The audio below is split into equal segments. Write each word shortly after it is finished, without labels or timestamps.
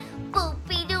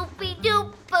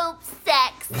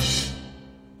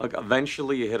Look,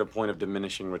 eventually you hit a point of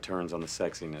diminishing returns on the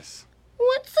sexiness.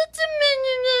 What's the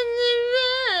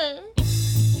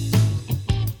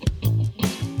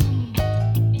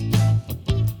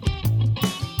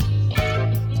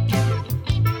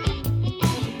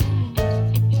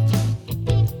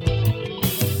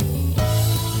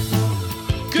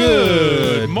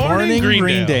Good morning,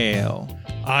 Greendale.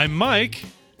 I'm Mike.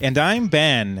 And I'm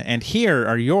Ben, and here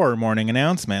are your morning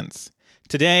announcements.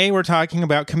 Today we're talking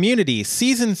about Community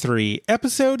Season 3,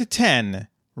 Episode 10,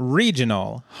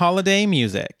 Regional Holiday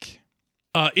Music.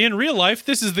 In real life,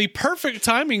 this is the perfect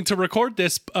timing to record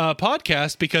this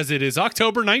podcast because it is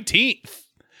October 19th.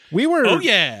 We were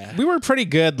we were pretty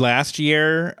good last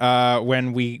year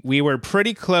when we were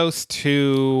pretty close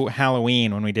to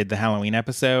Halloween when we did the Halloween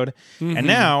episode. Mm-hmm. And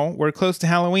now we're close to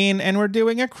Halloween and we're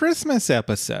doing a Christmas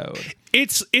episode.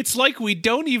 It's like we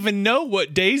don't even know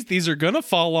what days these are going to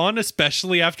fall on,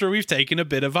 especially after we've taken a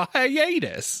bit of a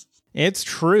hiatus. It's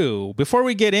true. Before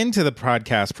we get into the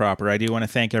podcast proper, I do want to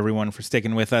thank everyone for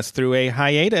sticking with us through a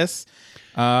hiatus.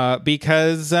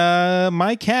 Because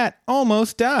my cat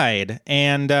almost died,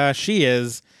 and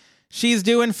she's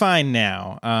doing fine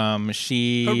now.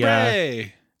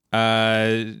 Hooray!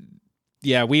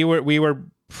 Yeah, we were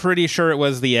pretty sure it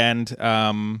was the end.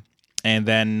 And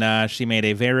then she made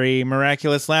a very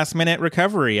miraculous last minute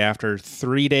recovery after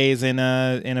 3 days in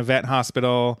a vet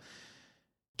hospital,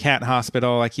 cat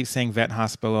hospital. I keep saying vet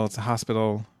hospital. It's a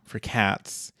hospital for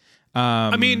cats.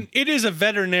 I mean, it is a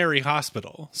veterinary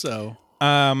hospital, so.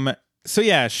 So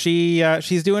yeah,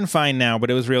 she's doing fine now,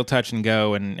 but it was real touch and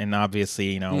go, and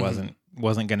obviously,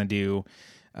 wasn't gonna do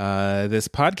this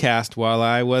podcast while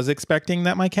I was expecting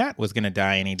that my cat was gonna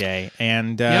die any day.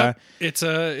 And it's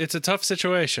a tough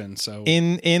situation. So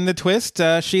in the twist,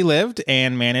 she lived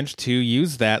and managed to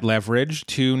use that leverage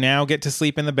to now get to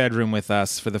sleep in the bedroom with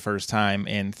us for the first time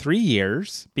in 3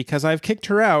 years, because I've kicked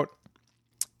her out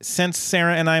since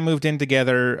Sarah and I moved in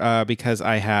together, because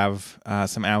I have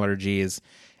some allergies,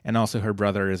 and also her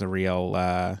brother is a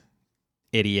real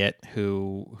idiot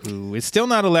who is still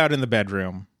not allowed in the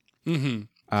bedroom,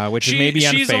 which is maybe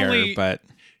unfair, but...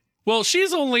 Well,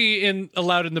 she's only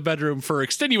allowed in the bedroom for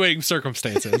extenuating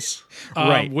circumstances,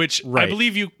 which right. I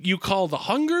believe you call the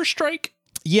hunger strike?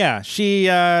 Yeah, she,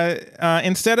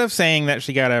 instead of saying that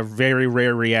she got a very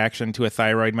rare reaction to a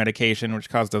thyroid medication, which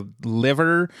caused a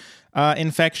liver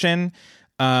infection,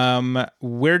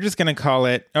 we're just going to call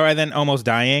it, and then almost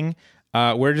dying,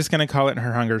 we're just going to call it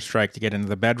her hunger strike to get into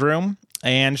the bedroom,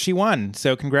 and she won.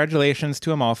 So congratulations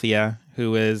to Amalthea,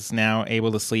 who is now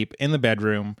able to sleep in the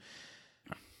bedroom.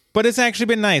 But it's actually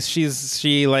been nice.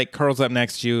 She like curls up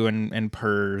next to you and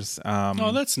purrs.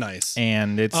 Oh, that's nice.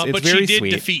 And it's but very sweet. She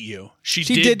did defeat you. She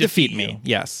did defeat me.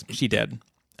 Yes, she did.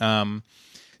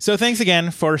 So thanks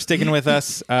again for sticking with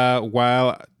us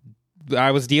while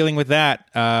I was dealing with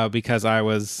that, because I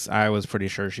was pretty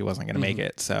sure she wasn't going to make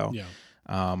it. So,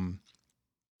 yeah.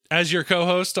 As your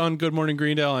co-host on Good Morning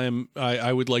Greendale,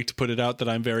 I would like to put it out that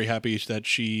I'm very happy that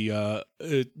she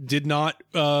did not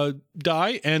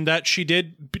die, and that she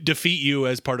did defeat you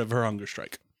as part of her hunger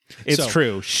strike. It's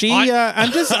true. She, I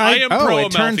am pro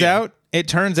Amalthea. It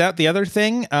turns out the other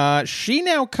thing, she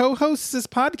now co-hosts this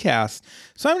podcast.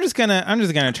 So I'm just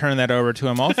gonna turn that over to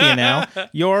Amalthea now.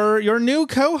 Your new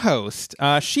co-host.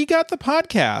 She got the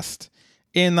podcast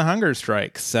in the hunger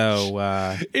strike.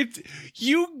 So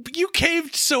you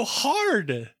caved so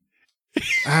hard.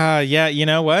 Yeah, you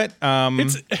know what?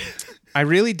 I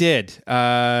really did.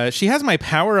 She has my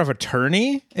power of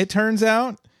attorney, it turns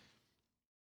out.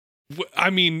 I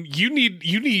mean, you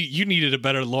needed a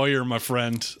better lawyer, my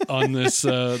friend, on this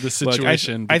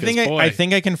situation. Look, I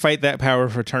think I can fight that power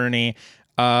of attorney.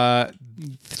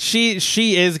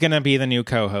 She is gonna be the new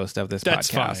co-host of this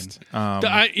podcast.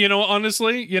 That's fine.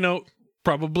 Honestly,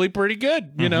 probably pretty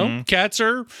good. You know, cats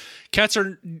are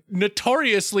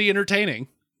notoriously entertaining.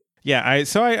 Yeah,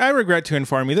 I regret to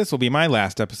inform you this will be my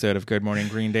last episode of Good Morning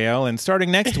Greendale, and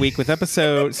starting next week with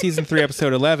season 3,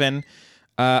 episode 11.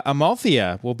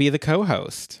 Amalthea will be the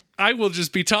co-host. I will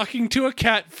just be talking to a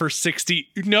cat for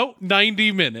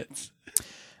 90 minutes.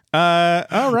 All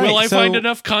right. Will I find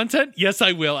enough content? Yes,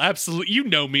 I will. Absolutely. You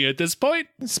know me at this point.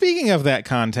 Speaking of that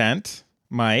content,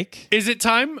 Mike. Is it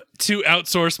time to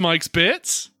outsource Mike's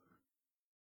bits?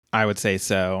 I would say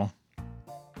so.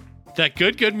 That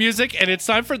good music, and it's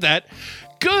time for that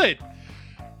good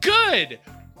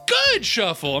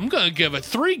shuffle. I'm gonna give it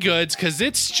 3 goods because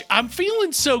I'm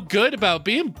feeling so good about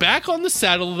being back on the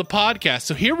saddle of the podcast.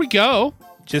 So here we go.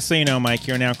 Just so you know, Mike,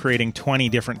 you're now creating 20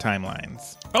 different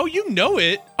timelines. Oh, you know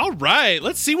it. All right,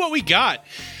 let's see what we got.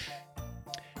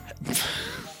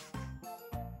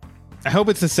 I hope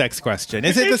it's a sex question.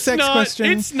 Is it the sex question?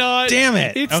 It's not. Damn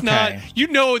it. It's Okay. not. You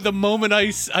know, the moment I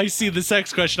see the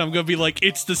sex question, I'm going to be like,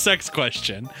 it's the sex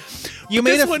question. You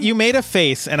made a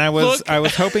face, and I was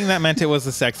Look. hoping that meant it was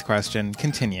a sex question.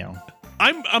 Continue.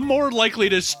 I'm more likely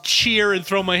to cheer and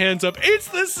throw my hands up. It's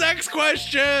the sex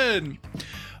question.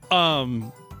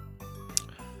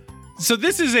 So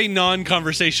this is a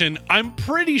non-conversation, I'm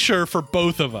pretty sure, for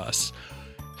both of us.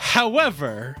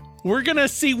 However, we're going to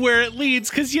see where it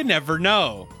leads because you never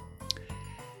know.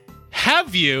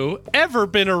 Have you ever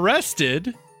been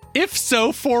arrested? If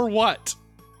so, for what?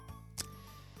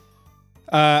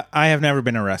 I have never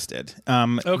been arrested.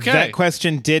 Okay. That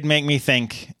question did make me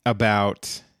think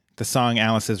about the song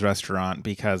Alice's Restaurant,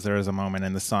 because there is a moment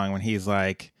in the song when he's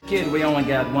like, Kid, we only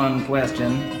got one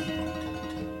question.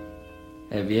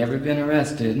 Have you ever been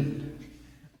arrested?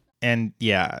 and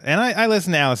yeah, and I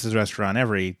listen to Alice's Restaurant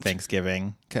every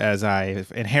Thanksgiving because I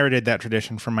inherited that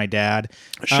tradition from my dad.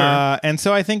 Sure. And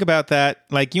so I think about that.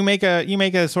 Like you make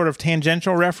a sort of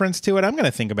tangential reference to it, I'm going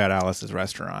to think about Alice's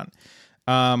Restaurant.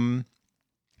 And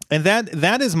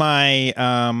that is my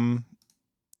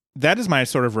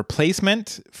sort of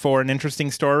replacement for an interesting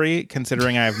story,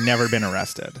 considering I have never been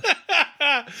arrested.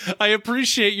 I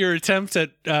appreciate your attempt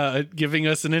at giving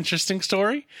us an interesting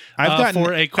story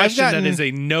for a question that is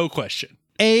a no question.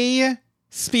 A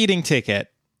speeding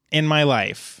ticket in my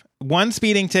life. One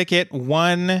speeding ticket,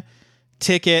 one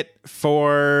ticket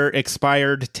for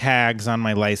expired tags on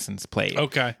my license plate.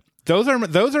 Okay. Those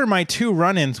are my two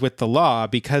run-ins with the law,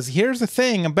 because here's the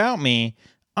thing about me.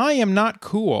 I am not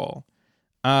cool.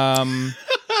 I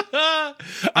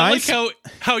like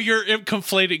how you're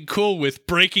conflating cool with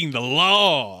breaking the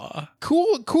law.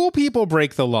 Cool people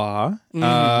break the law.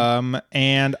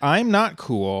 And I'm not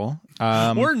cool.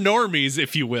 We're normies,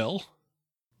 if you will.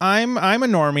 I'm a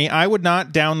normie. I would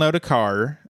not download a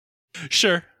car.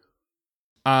 Sure.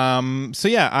 So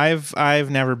yeah, I've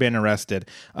never been arrested.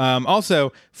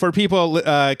 Also, for people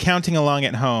counting along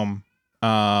at home,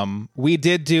 we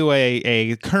did do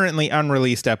a currently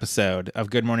unreleased episode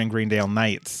of Good Morning Greendale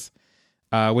Nights,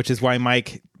 which is why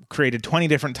Mike created 20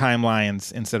 different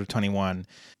timelines instead of 21.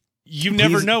 You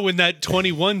never know when that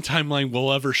 21 timeline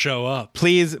will ever show up.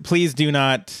 Please do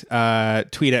not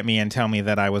tweet at me and tell me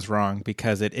that I was wrong,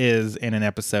 because it is in an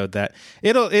episode that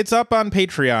it's up on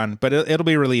Patreon, but it'll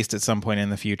be released at some point in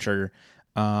the future.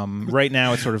 Right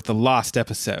now it's sort of the lost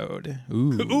episode.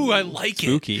 Ooh, I like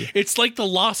spooky. it. It's like the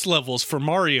lost levels for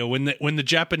Mario when the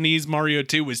Japanese Mario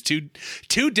 2 was too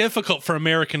difficult for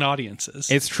American audiences.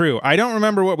 It's true. I don't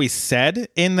remember what we said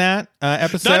in that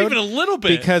episode. Not even a little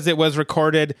bit. Because it was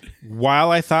recorded while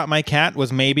I thought my cat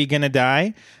was maybe going to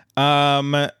die.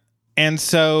 And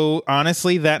so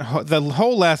honestly, the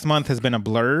whole last month has been a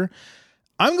blur.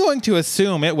 I'm going to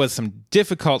assume it was some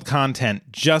difficult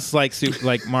content, just like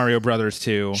Mario Brothers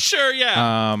 2. Sure,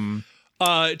 yeah.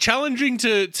 Challenging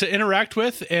to interact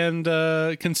with and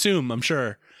consume, I'm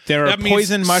sure. There are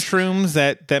poison mushrooms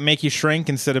that make you shrink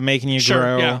instead of making you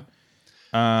grow.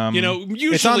 Yeah.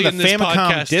 Usually it's on the in this Famicom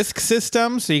podcast, disk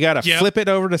system, so you got to flip it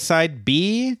over to side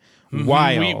B.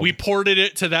 Wild. We ported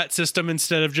it to that system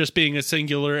instead of just being a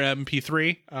singular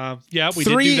MP3. We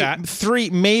did do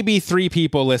that. Maybe three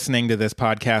people listening to this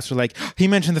podcast were like, he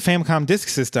mentioned the Famicom disk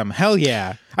system. Hell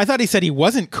yeah. I thought he said he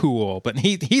wasn't cool, but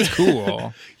he's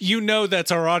cool. That's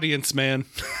our audience, man.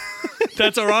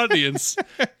 That's our audience.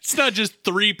 It's not just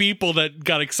three people that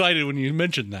got excited when you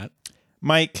mentioned that.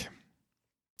 Mike,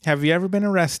 have you ever been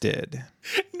arrested?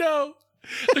 No.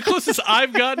 The closest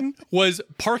I've gotten was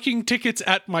parking tickets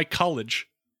at my college.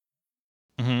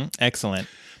 Excellent.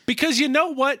 Because you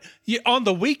know what? On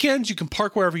the weekends, you can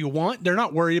park wherever you want. They're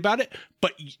not worried about it.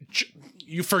 But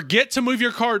you forget to move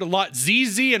your car to lot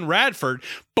ZZ and Radford.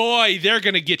 Boy, they're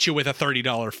going to get you with a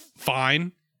 $30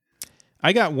 fine.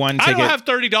 I got one ticket. I don't have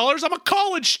 $30. I'm a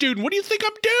college student. What do you think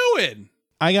I'm doing?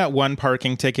 I got one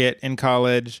parking ticket in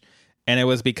college. And it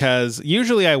was because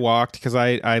usually I walked because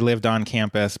I lived on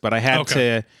campus, but I had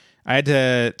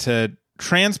to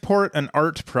transport an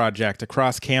art project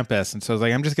across campus, and so I was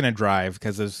like, I'm just going to drive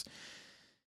because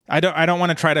I don't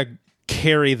want to try to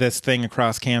carry this thing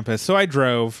across campus. So I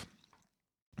drove.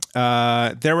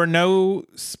 There were no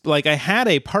I had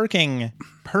a parking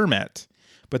permit,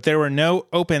 but there were no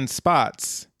open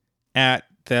spots at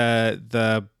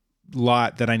the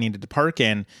lot that I needed to park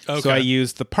in. Okay. So I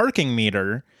used the parking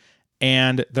meter.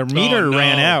 And the meter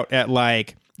ran out at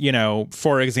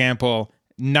for example,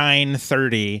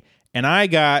 9:30, and I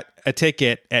got a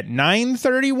ticket at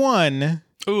 9:31.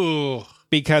 Ooh,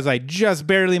 because I just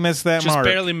barely missed that mark.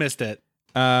 Just barely missed it.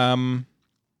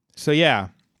 So yeah.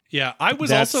 Yeah, I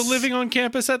was also living on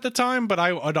campus at the time, but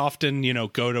I would often,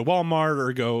 go to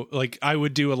Walmart or I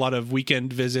would do a lot of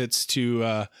weekend visits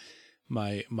to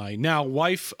my now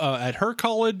wife at her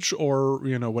college or,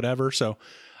 whatever. So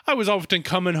I was often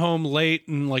coming home late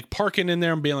and like parking in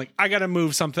there and being like, I got to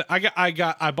move something.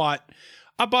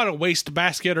 I bought a waste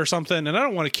basket or something, and I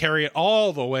don't want to carry it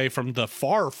all the way from the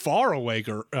far, far away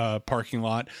parking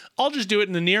lot. I'll just do it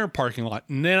in the near parking lot.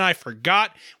 And then I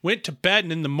forgot, went to bed,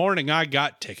 and in the morning I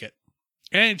got ticket.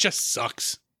 And it just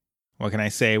sucks. What can I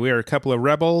say? We are a couple of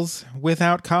rebels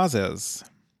without causes.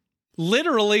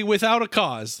 Literally without a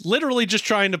cause. Literally just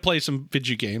trying to play some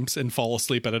video games and fall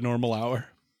asleep at a normal hour.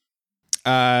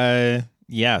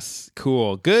 Yes.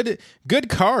 Cool. Good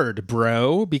card,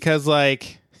 bro. Because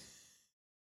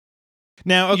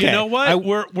now, okay. You know what?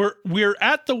 We're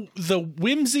at the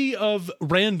whimsy of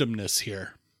randomness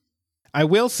here. I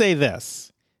will say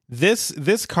this.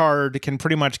 This card can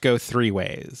pretty much go three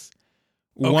ways.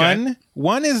 Okay.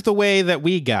 One is the way that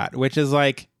we got, which is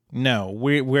no,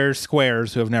 we're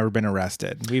squares who have never been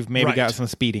arrested. We've maybe got some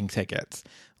speeding tickets.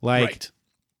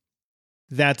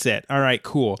 That's it. All right,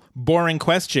 cool. Boring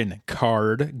question,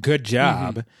 card. Good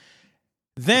job. Mm-hmm.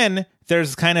 Then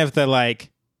there's kind of the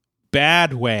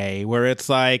bad way where it's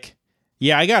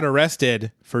yeah, I got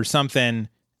arrested for something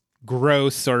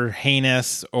gross or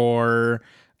heinous or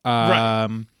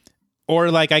or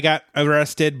I got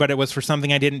arrested, but it was for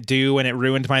something I didn't do and it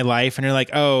ruined my life. And you're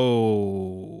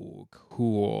oh,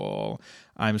 cool.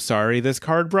 I'm sorry this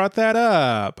card brought that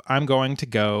up. I'm going to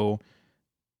go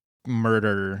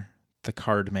murder the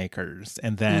card makers.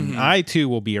 And then I too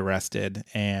will be arrested.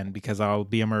 And because I'll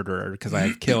be a murderer because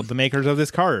I've killed the makers of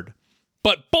this card.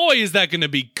 But boy, is that going to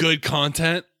be good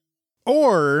content.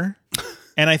 Or,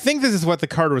 and I think this is what the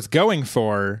card was going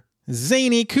for,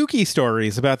 zany, kooky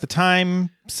stories about the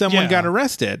time someone got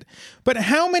arrested. But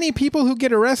how many people who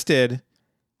get arrested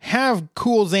have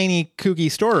cool, zany,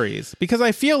 kooky stories? Because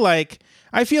I feel like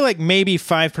maybe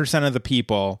 5% of the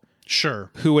people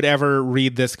who would ever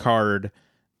read this card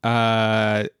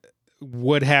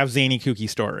would have zany, kooky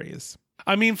stories.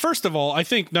 I mean, first of all, I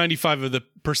think 95% of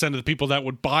the people that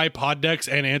would buy pod decks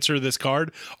and answer this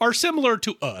card are similar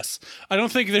to us. I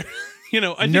don't think they're, I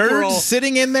think nerds we're all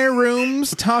sitting in their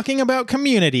rooms talking about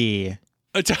community.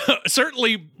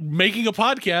 Certainly making a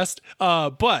podcast,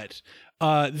 but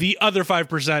the other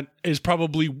 5% is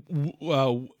probably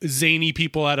zany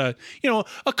people at a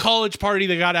college party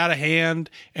that got out of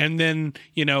hand, and then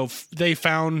they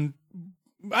found.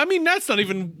 I mean, that's not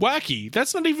even wacky.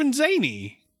 That's not even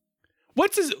zany.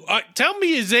 What's his? Tell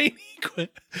me a zany.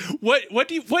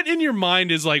 What in your mind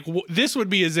is this would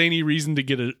be a zany reason to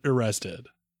get arrested?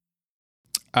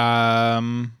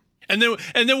 And then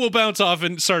we'll bounce off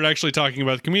and start actually talking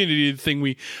about the community, the thing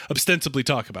we ostensibly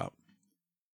talk about.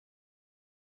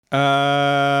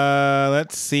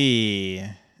 Let's see.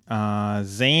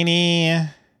 Zany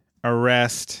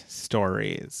arrest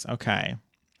stories. Okay.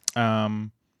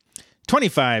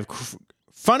 25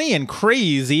 funny and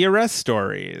crazy arrest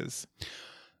stories.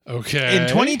 Okay. In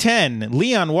 2010,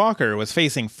 Leon Walker was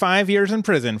facing 5 years in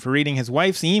prison for reading his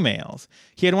wife's emails.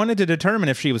 He had wanted to determine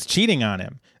if she was cheating on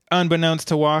him. Unbeknownst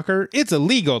to Walker, it's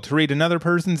illegal to read another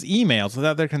person's emails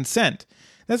without their consent.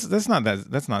 That's not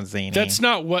zany. That's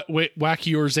not what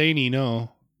wacky or zany.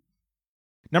 No.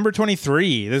 Number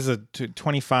 23. This is a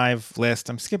 25 list.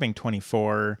 I'm skipping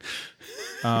 24.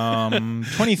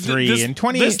 23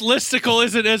 This listicle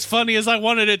isn't as funny as I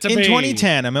wanted it to be. In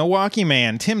 2010, a Milwaukee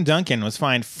man, Tim Duncan, was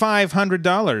fined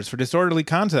 $500 for disorderly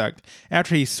conduct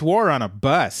after he swore on a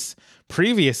bus.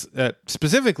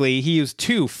 Specifically, he used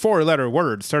two 4-letter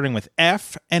words starting with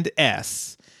F and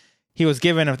S. He was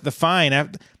given the fine.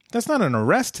 That's not an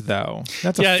arrest, though.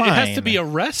 That's a fine. Yeah, it has to be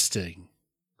arresting.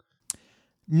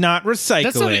 Not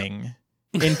recycling.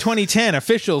 In 2010,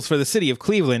 officials for the city of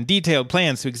Cleveland detailed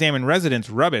plans to examine residents'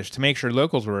 rubbish to make sure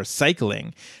locals were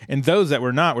recycling, and those that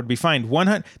were not would be fined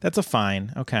 $100. That's a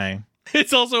fine. Okay.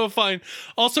 It's also a fine.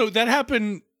 Also, that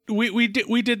happened. We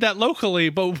did that locally,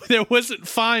 but there wasn't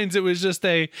fines. It was just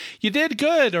you did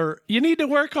good, or you need to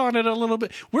work on it a little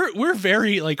bit. We're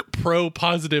very pro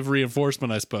positive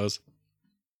reinforcement, I suppose.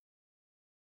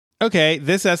 Okay,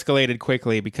 this escalated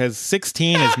quickly because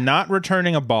 16 is not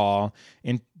returning a ball.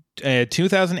 In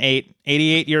 2008,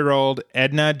 88-year-old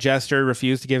Edna Jester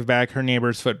refused to give back her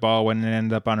neighbor's football when it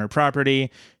ended up on her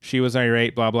property. She was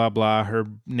irate, blah, blah, blah. Her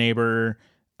neighbor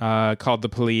called the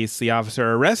police. The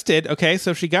officer arrested. Okay,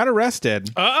 so she got arrested.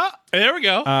 There we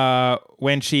go.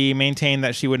 When she maintained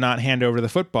that she would not hand over the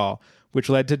football, which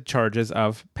led to charges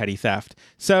of petty theft.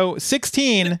 So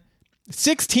 16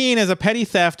 is a petty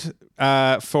theft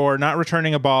for not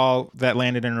returning a ball that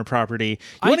landed in her property.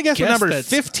 You want to guess what guess number that's-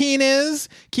 15 is?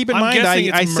 Keep in I'm mind, guessing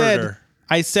it's murder.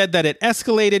 I said that it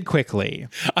escalated quickly.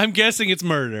 I'm guessing it's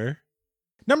murder.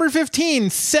 Number 15,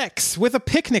 sex with a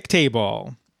picnic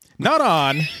table. Not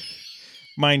on,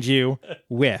 mind you,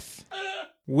 with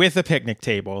a picnic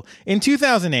table. In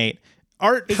 2008,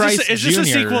 Art Price Is Jr. this a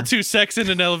sequel to Sex in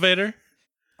an Elevator?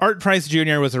 Art Price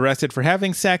Jr. was arrested for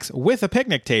having sex with a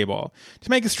picnic table. To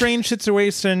make a strange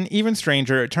situation even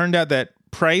stranger, it turned out that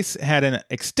Price had an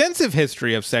extensive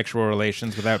history of sexual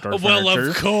relations with outdoor Well, furniture,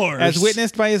 of course. as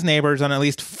witnessed by his neighbors on at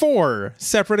least 4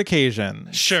 separate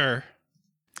occasions. Sure.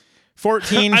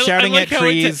 14, shouting like at how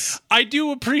trees. I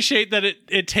do appreciate that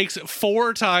it takes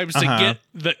 4 times to get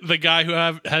the guy who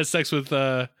has sex with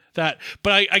that.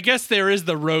 But I guess there is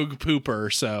the rogue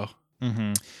pooper, so.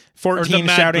 14,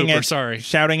 mad shouting pooper, at sorry.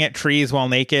 shouting at trees while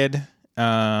naked.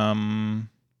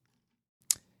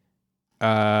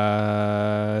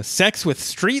 Sex with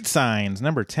street signs,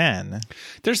 number 10.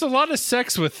 There's a lot of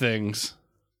sex with things.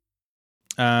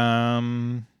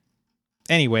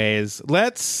 Anyways,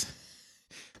 let's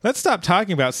stop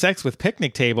talking about sex with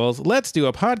picnic tables. Let's do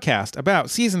a podcast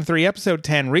about season 3, episode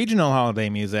 10, regional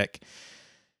holiday music.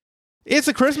 It's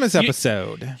a Christmas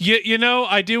episode. You know,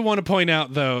 I do want to point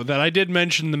out though that I did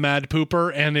mention the Mad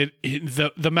Pooper, and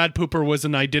the Mad Pooper was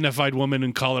an identified woman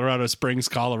in Colorado Springs,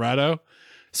 Colorado.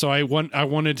 So I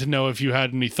wanted to know if you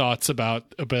had any thoughts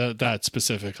about that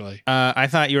specifically. I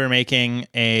thought you were making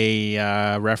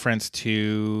a reference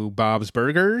to Bob's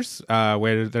Burgers,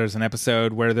 where there's an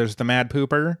episode where there's the Mad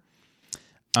Pooper.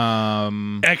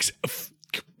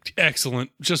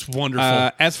 Excellent. Just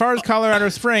wonderful. As far as Colorado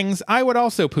Springs, I would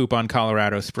also poop on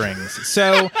Colorado Springs.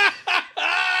 So,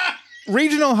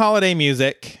 regional holiday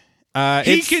music.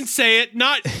 He can say it,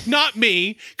 not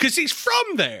me, because he's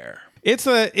from there. It's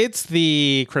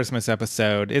the Christmas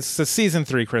episode. It's the season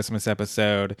 3 Christmas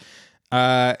episode.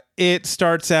 It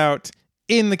starts out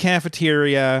in the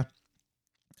cafeteria.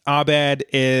 Abed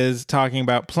is talking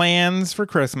about plans for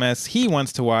Christmas. He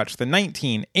wants to watch the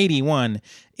 1981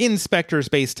 Inspector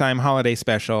Spacetime Holiday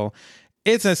Special.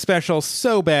 It's a special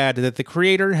so bad that the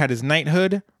creator had his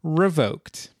knighthood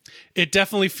revoked. It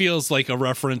definitely feels like a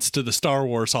reference to the Star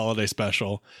Wars Holiday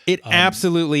Special. It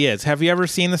absolutely is. Have you ever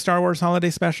seen the Star Wars Holiday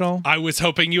Special? I was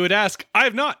hoping you would ask. I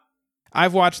have not.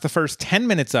 I've watched the first 10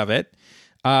 minutes of it.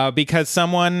 Because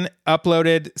someone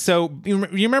uploaded. So you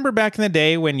remember back in the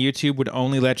day when YouTube would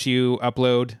only let you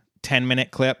upload 10-minute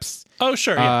clips? Oh,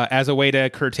 sure. Yeah. As a way to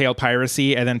curtail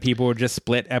piracy, and then people would just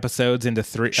split episodes into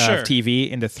 3 TV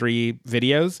into 3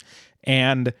 videos,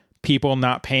 and people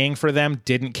not paying for them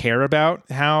didn't care about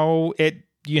how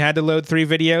you had to load 3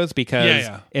 videos because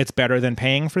it's better than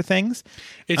paying for things.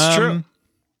 It's true.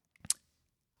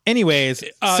 Anyways,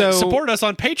 so support us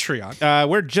on Patreon.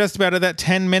 We're just about at that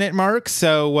 10-minute mark,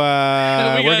 so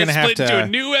we're gonna have to split into a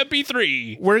new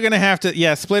MP3. We're gonna have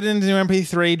to split it into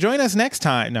MP3. Join us next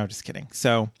time. No, just kidding.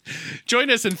 So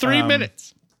join us in 3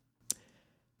 minutes.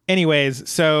 Anyways,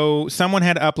 so someone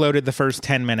had uploaded the first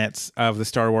 10 minutes of the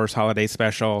Star Wars Holiday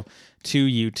Special to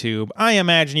YouTube. I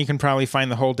imagine you can probably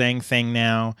find the whole dang thing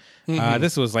now.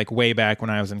 This was like way back when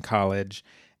I was in college,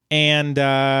 and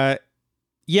they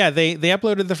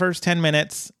uploaded the first 10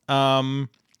 minutes.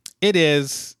 It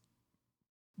is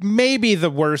maybe the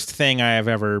worst thing I have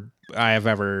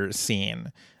ever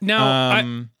seen.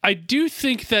 Now, I do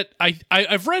think that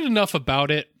I've read enough about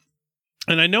it,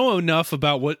 and I know enough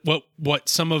about what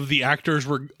some of the actors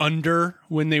were under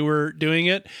when they were doing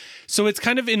it. So it's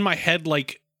kind of in my head,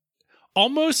 like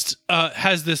almost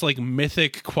has this like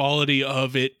mythic quality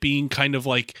of it being kind of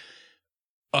like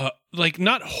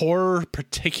not horror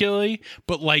particularly,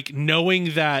 but like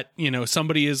knowing that, you know,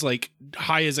 somebody is like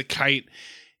high as a kite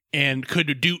and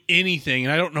could do anything,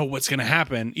 and I don't know what's going to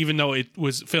happen, even though it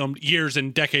was filmed years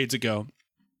and decades ago,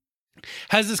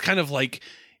 has this kind of like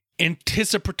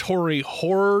anticipatory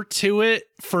horror to it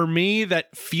for me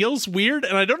that feels weird,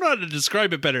 and I don't know how to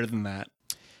describe it better than that.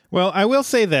 Well, I will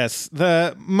say this.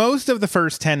 Most of the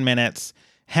first 10 minutes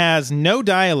has no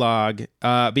dialogue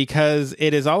because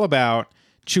it is all about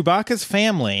Chewbacca's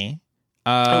family.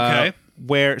 Okay.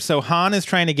 So Han is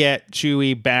trying to get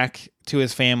Chewie back to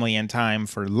his family in time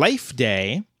for Life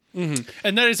Day. Mm-hmm.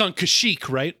 And that is on Kashyyyk,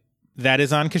 right? That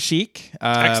is on Kashyyyk.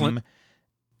 Excellent.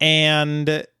 And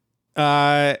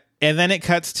then it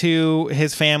cuts to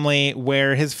his family,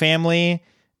 where his family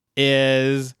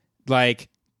is like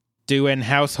doing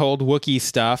household Wookiee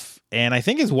stuff. And I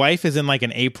think his wife is in like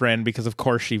an apron because of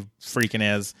course she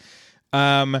freaking is.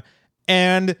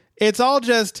 And it's all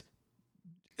just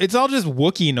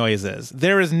Wookiee noises.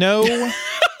 There is no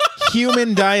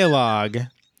human dialogue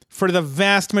for the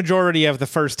vast majority of the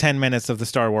first 10 minutes of the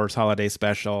Star Wars Holiday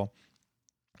Special.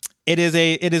 It is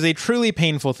a truly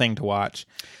painful thing to watch.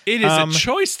 It is a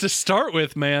choice to start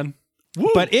with, man. Woo.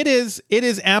 But this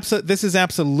is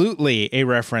absolutely a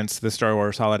reference to the Star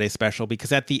Wars Holiday Special,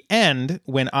 because at the end,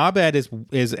 when Abed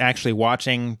is actually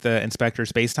watching the Inspector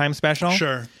Spacetime Special,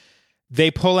 Sure.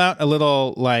 they pull out a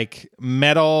little like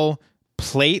metal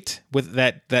plate with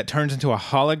that turns into a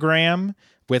hologram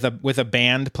with a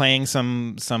band playing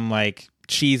some like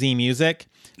cheesy music.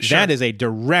 Sure. That is a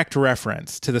direct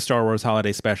reference to the Star Wars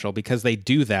Holiday Special, because they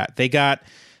do that. They got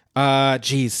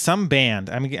some band.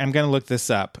 I'm gonna look this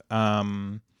up.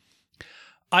 I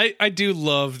do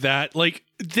love that. Like,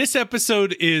 this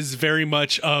episode is very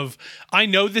much of, I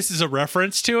know this is a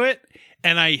reference to it,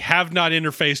 and I have not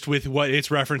interfaced with what it's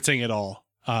referencing at all.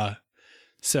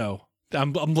 So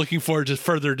I'm looking forward to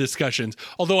further discussions.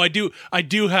 Although I do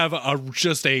have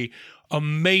just a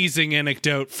amazing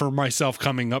anecdote for myself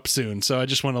coming up soon. So I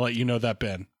just want to let you know that,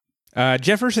 Ben.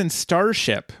 Jefferson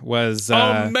Starship was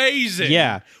amazing.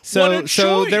 Yeah. What a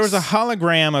so there was a choice.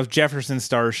 hologram of Jefferson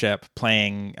Starship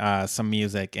playing some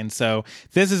music, and so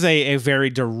this is a very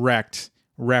direct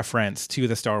reference to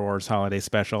the Star Wars Holiday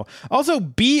Special. Also,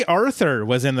 B. Arthur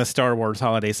was in the Star Wars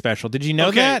Holiday Special. Did you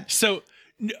know that? So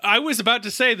I was about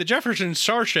to say the Jefferson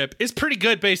Starship is pretty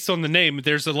good based on the name.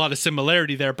 There's a lot of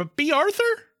similarity there, but B. Arthur?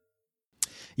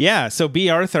 Yeah. So B.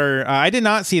 Arthur, I did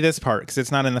not see this part because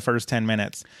it's not in the first 10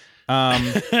 minutes.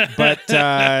 But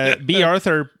B.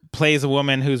 Arthur plays a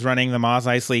woman who's running the Mos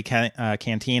Eisley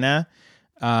Cantina.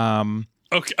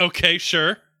 Okay,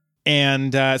 sure.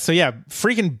 And so yeah,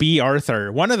 freaking B.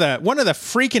 Arthur, one of the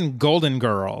freaking Golden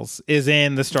Girls, is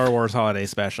in the Star Wars Holiday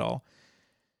Special.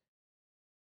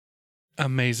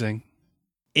 Amazing.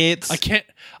 It's I can't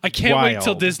wait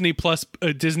till Disney puts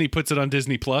it on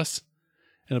Disney Plus.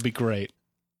 It'll be great.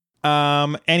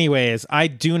 Anyways, I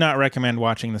do not recommend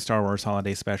watching the Star Wars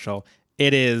Holiday Special.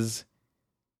 It is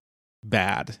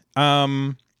bad.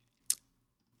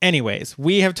 Anyways,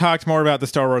 we have talked more about the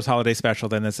Star Wars Holiday Special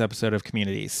than this episode of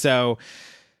Community. So,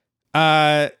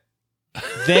 they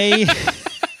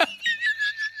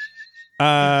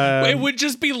It would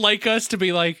just be like us to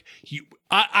be like,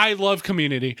 I love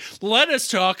Community. Let us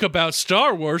talk about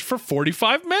Star Wars for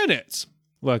 45 minutes.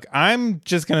 Look, I'm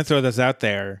just going to throw this out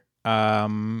there.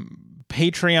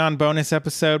 Patreon bonus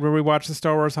episode where we watch the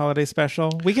Star Wars Holiday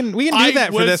Special. We can do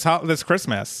that for this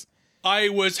Christmas. I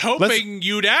was hoping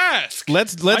you'd ask.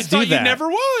 Let's I do thought that. you never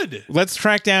would. Let's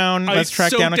track down a copy. I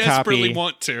desperately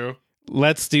want to.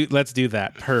 Let's do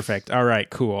that. Perfect. All right,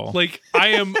 cool. Like, I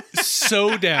am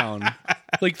so down.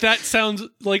 Like, that sounds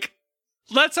like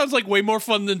way more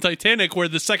fun than Titanic, where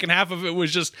the second half of it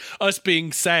was just us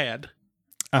being sad.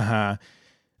 Uh-huh.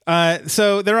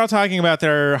 So they're all talking about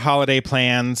their holiday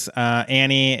plans.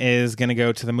 Annie is going to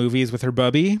go to the movies with her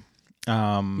bubby,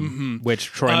 which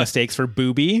Troy mistakes for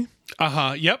booby.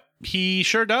 Yep, he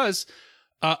sure does.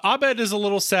 Abed is a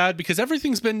little sad because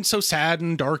everything's been so sad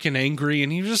and dark and angry,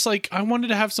 and he was just like, I wanted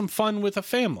to have some fun with a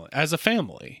family.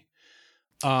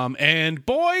 And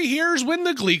boy, here's when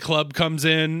the Glee Club comes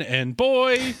in, and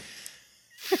boy,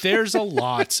 there's a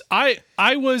lot. I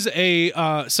was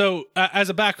as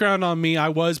a background on me, I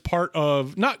was part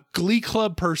of not Glee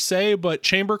Club per se, but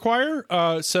chamber choir.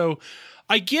 So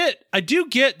I do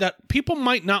get that people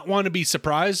might not want to be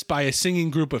surprised by a singing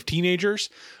group of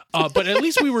teenagers. But at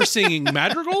least we were singing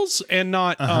madrigals and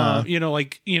not,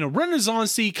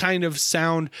 Renaissance-y kind of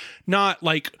sound, not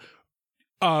like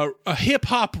a hip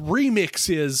hop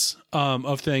remixes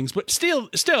of things, but still,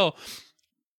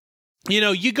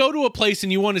 you go to a place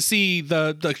and you want to see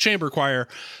the chamber choir.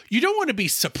 You don't want to be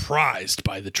surprised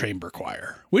by the chamber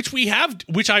choir, which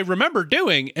I remember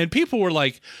doing, and people were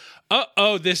like,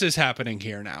 oh, this is happening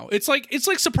here now. It's like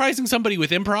surprising somebody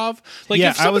with improv. Like, yeah,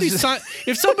 if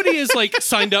somebody is like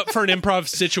signed up for an improv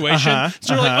situation,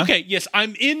 so you're like, okay, yes,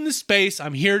 I'm in the space.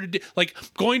 I'm here to like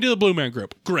going to the Blue Man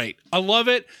Group. Great. I love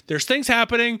it. There's things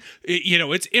happening.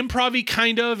 It's improv-y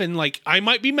kind of, and like I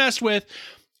might be messed with.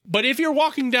 But if you're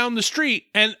walking down the street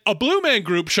and a Blue Man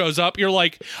Group shows up, you're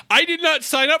like, I did not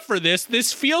sign up for this.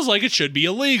 This feels like it should be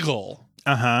illegal.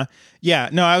 Yeah,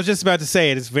 no, I was just about to say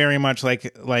it is very much like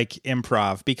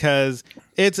improv, because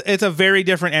it's a very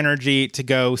different energy to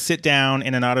go sit down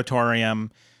in an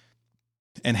auditorium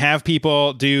and have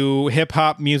people do hip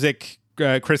hop music,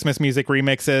 Christmas music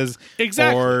remixes,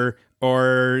 exactly,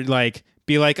 or like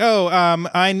be like,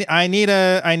 I need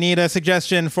a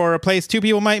suggestion for a place two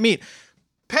people might meet.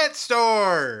 Pet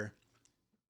store,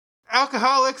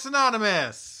 Alcoholics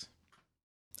Anonymous.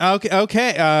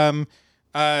 Okay.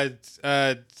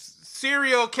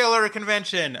 Serial killer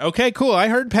convention. Okay, cool. I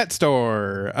heard pet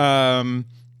store. And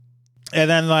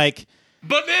then like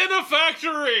Banana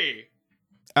Factory.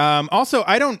 Also,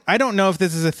 I don't know if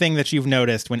this is a thing that you've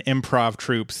noticed when improv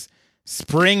troops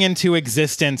spring into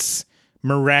existence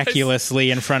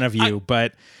miraculously in front of you,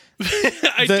 but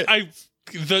The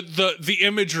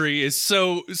imagery is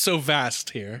so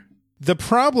vast here. the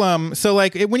problem, so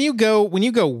like when you go to an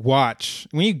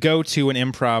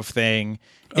improv thing,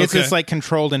 it's Okay. this like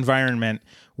controlled environment.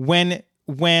 When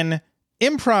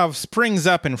improv springs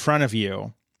up in front of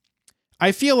you,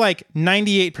 I feel like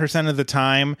 98% of the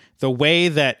time, the way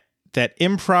that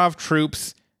improv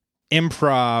troops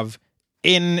improv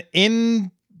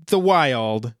in the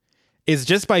wild is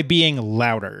just by being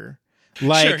louder.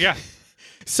 Like, Sure, yeah.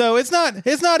 So it's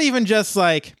not even just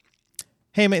like,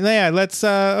 hey man, yeah, let's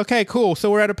okay, cool.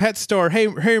 So we're at a pet store. Hey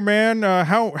man,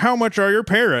 how much are your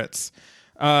parrots?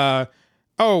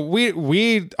 Oh,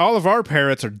 we all of our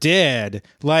parrots are dead.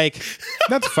 Like,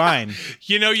 that's fine.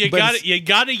 You got it. You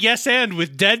got a yes and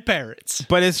with dead parrots.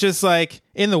 But it's just like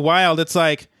in the wild, it's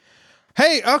like,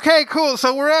 hey, okay, cool.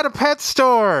 So we're at a pet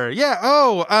store. Yeah.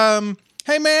 Oh,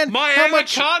 hey man, My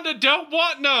anaconda don't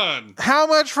want none. how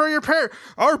much for your parrot?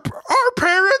 Our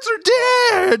parrots are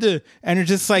dead. And you're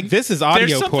just like, this is audio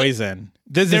something- poison.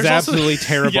 This is there's also- absolutely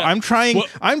terrible. Yeah. I'm trying Well-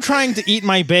 I'm trying to eat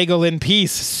my bagel in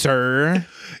peace, sir.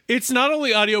 It's not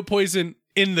only audio poison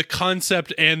in the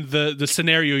concept and the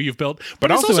scenario you've built, but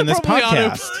it's also in this probably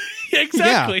podcast.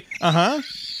 Exactly. Yeah. Uh-huh.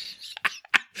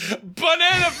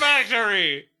 Banana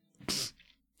Factory.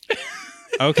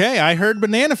 Okay, I heard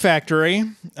Banana Factory.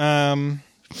 And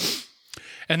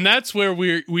that's where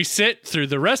we sit through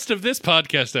the rest of this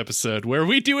podcast episode, where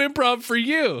we do improv for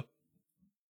you.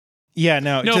 Yeah,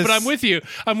 no, No, just- but I'm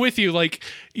with you. Like,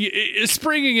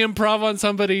 springing improv on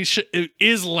somebody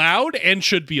is loud and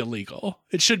should be illegal.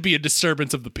 It should be a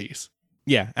disturbance of the peace.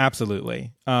 Yeah,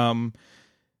 absolutely.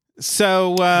 So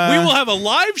We will have a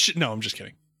live No, I'm just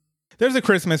kidding. there's a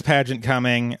Christmas pageant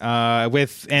coming and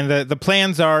the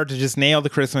plans are to just nail the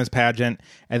Christmas pageant,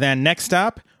 and then next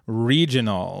stop,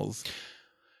 regionals.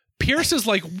 Pierce is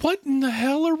like, what in the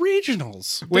hell are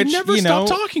regionals? Which, they never you stop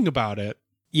know- talking about it.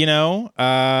 You know,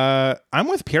 I'm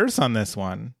with Pierce on this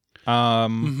one.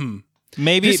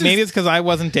 Maybe This is- it's because I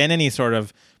wasn't in any sort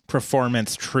of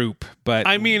performance troupe, but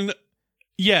I mean,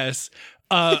 yes.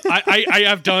 I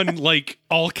have done like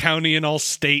all county and all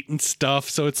state and stuff,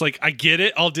 so it's like I get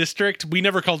it. All district. We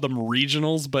never called them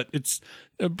regionals, but it's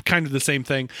kind of the same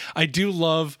thing. I do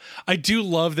love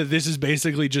that this is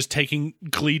basically just taking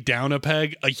Glee down a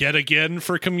peg yet again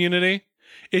for Community.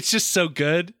 It's just so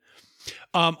good.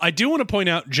 I do want to point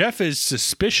out Jeff is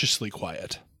suspiciously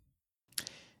quiet.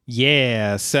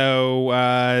 yeah. So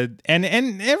and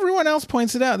everyone else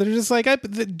points it out. They're just like,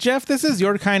 Jeff, this is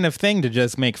your kind of thing to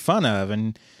just make fun of,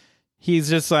 and he's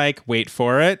just like, wait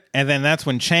for it. And then that's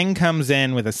when Chang comes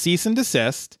in with a cease and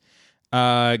desist,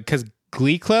 because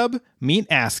Glee Club meet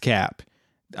ASCAP.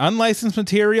 Unlicensed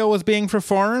material was being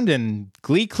performed, and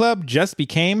Glee Club just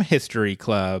became History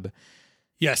Club.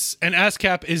 Yes, and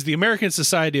ASCAP is the American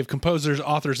Society of Composers,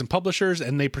 Authors, and Publishers,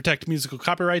 and they protect musical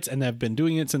copyrights and have been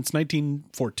doing it since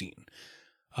 1914.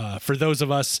 For those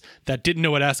of us that didn't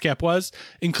know what ASCAP was,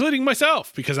 including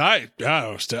myself, because I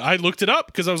looked it up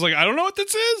because I was like, I don't know what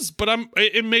this is, but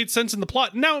it made sense in the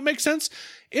plot. Now it makes sense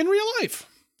in real life.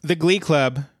 The Glee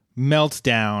Club melts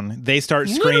down. They start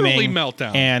Literally screaming, melt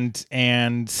down.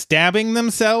 and stabbing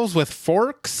themselves with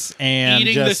forks and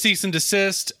Eating the just cease and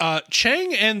desist.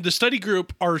 Chang and the study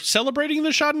group are celebrating the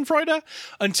Schadenfreude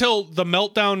until the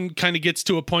meltdown kind of gets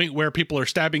to a point where people are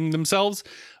stabbing themselves.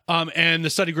 And the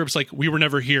study group's like, we were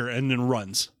never here, and then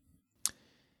runs.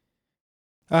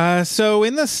 So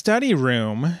in the study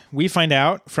room, we find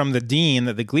out from the dean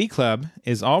that the Glee Club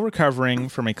is all recovering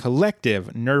from a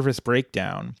collective nervous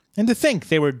breakdown. And to think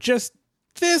they were just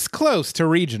this close to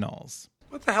regionals.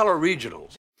 What the hell are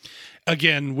regionals?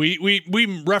 Again,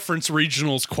 we reference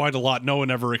regionals quite a lot. No one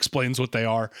ever explains what they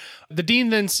are. The dean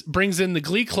then brings in the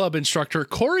Glee Club instructor,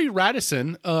 Corey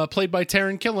Radisson, played by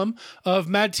Taron Killam of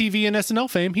Mad TV and SNL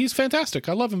fame. He's fantastic.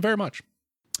 I love him very much.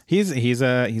 He's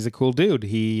a cool dude.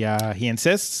 He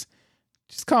insists,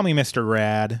 just call me Mr.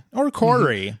 Rad or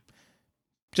Corey.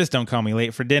 Just don't call me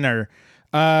late for dinner.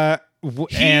 He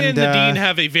and the dean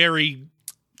have a very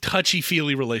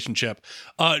touchy-feely relationship.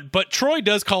 But Troy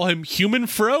does call him Human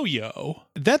Froyo.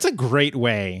 That's a great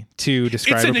way to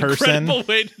describe It's an a person. incredible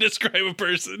way to describe a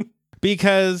person.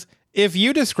 Because if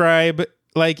you describe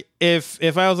like if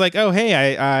I was like, oh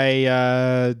hey,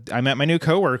 I met my new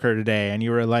coworker today, and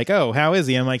you were like, oh, how is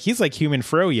he? I'm like, he's like human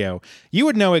froyo. You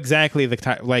would know exactly the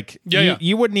type. Like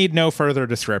you would need no further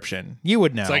description. You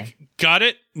would know. It's like, got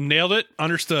it, nailed it,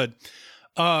 understood.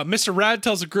 Mr. Rad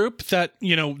tells a group that,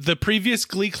 the previous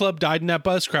Glee Club died in that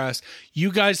bus crash.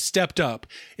 You guys stepped up.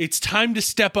 It's time to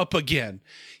step up again.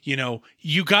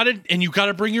 You got it, and you got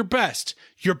to bring your best.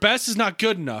 Your best is not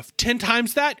good enough. 10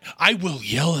 times that, I will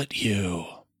yell at you.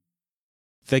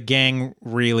 The gang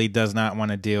really does not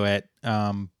want to do it,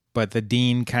 but the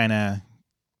dean kind of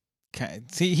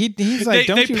see he's like,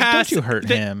 don't you hurt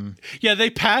him. Yeah, they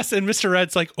pass, and Mr.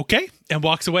 Rad's like, okay, and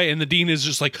walks away, and the dean is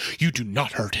just like, you do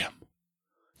not hurt him.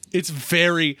 It's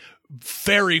very,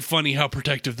 very funny how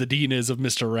protective the dean is of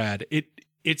Mr. Rad.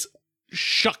 It's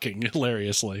shocking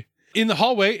hilariously. In the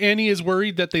hallway, Annie is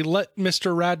worried that they let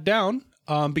Mr. Rad down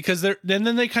because then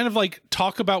they kind of like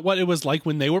talk about what it was like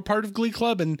when they were part of Glee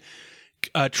Club, and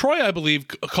Troy, I believe,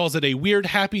 calls it a weird,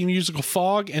 happy musical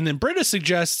fog, and then Britta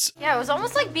suggests... Yeah, it was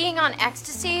almost like being on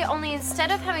ecstasy, only instead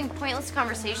of having pointless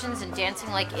conversations and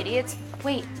dancing like idiots,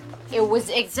 it was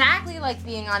exactly like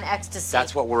being on ecstasy.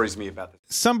 That's what worries me about this.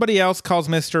 Somebody else calls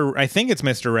I think it's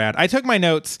Mr. Rad. I took my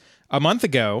notes a month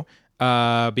ago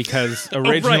because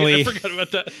originally... I forgot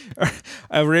about that.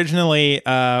 Originally,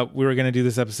 we were going to do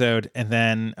this episode, and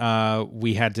then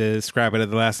we had to scrap it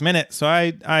at the last minute. So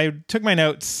I took my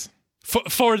notes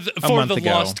for the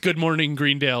lost Good Morning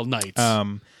Greendale nights.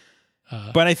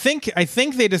 But I think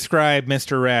they describe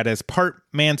Mr. Rad as part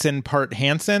Manson, part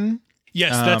Hanson.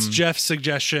 Yes, that's Jeff's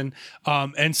suggestion,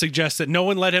 and suggests that no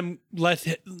one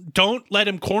don't let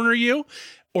him corner you,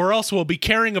 or else we'll be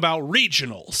caring about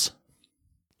regionals.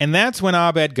 And that's when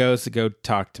Abed goes to go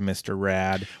talk to Mr.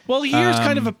 Rad. Well, he hears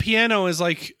kind of a piano, is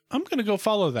like, I'm going to go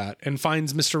follow that, and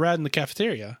finds Mr. Rad in the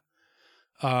cafeteria.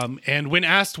 And when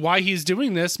asked why he's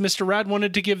doing this, Mr. Rad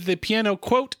wanted to give the piano,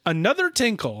 quote, another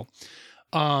tinkle,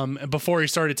 before he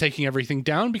started taking everything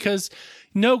down, because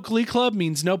no Glee Club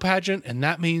means no pageant, and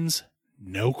that means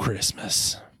no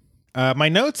Christmas. My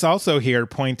notes also here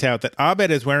point out that Abed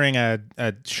is wearing a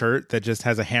shirt that just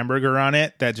has a hamburger on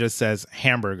it that just says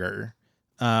hamburger.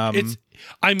 When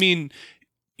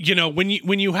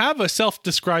you have a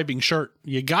self-describing shirt,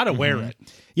 you gotta wear it.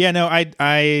 Yeah, no,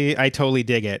 I totally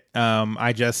dig it.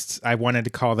 I wanted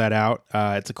to call that out.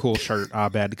 It's a cool shirt,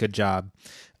 Abed. Good job.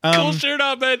 Cool shirt,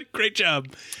 Abed. Great job.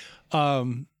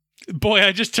 Boy,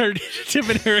 I just turned Tim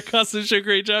and Eric Austin show.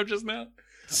 Great job just now.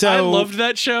 So I loved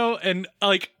that show, and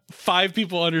like 5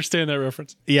 people understand that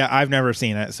reference. Yeah, I've never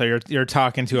seen it, so you're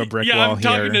talking to a brick wall here. Yeah, I'm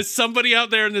talking to somebody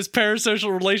out there in this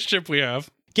parasocial relationship we have.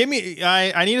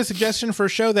 I need a suggestion for a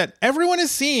show that everyone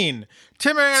has seen.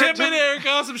 Tim and Eric,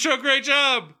 awesome show, great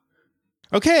job.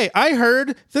 Okay, I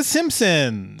heard The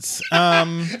Simpsons. I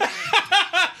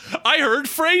heard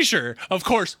Frasier. Of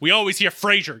course, we always hear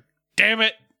Frasier. Damn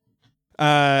it.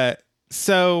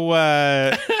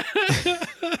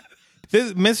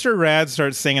 This Mr. Rad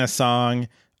starts singing a song.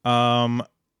 I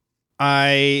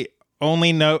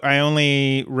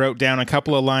only wrote down a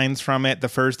couple of lines from it. The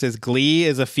first is, glee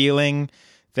is a feeling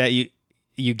that you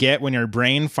get when your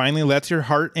brain finally lets your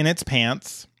heart in its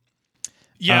pants.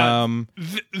 Yeah,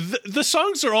 the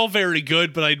songs are all very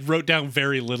good, but I wrote down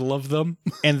very little of them.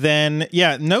 And then,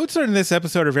 notes in this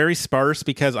episode are very sparse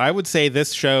because I would say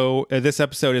this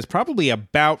episode is probably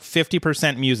about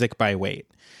 50% music by weight.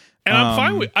 And I'm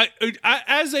fine with I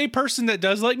as a person that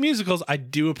does like musicals, I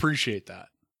do appreciate that.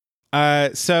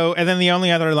 And then the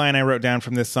only other line I wrote down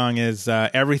from this song is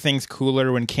everything's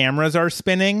cooler when cameras are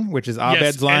spinning, which is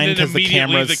Abed's line, because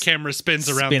the camera spins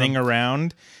around spinning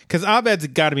around. Because Abed's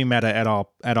got to be meta at all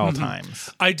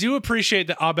times. I do appreciate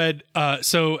that Abed.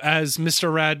 So as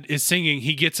Mr. Rad is singing,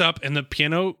 he gets up and the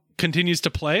piano continues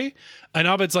to play, and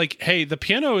Abed's like, "Hey, the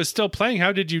piano is still playing.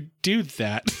 How did you do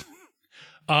that?"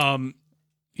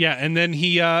 Yeah, and then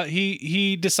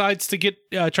he decides to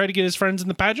try to get his friends in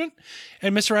the pageant,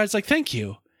 and Mr. Rad's like, thank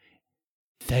you,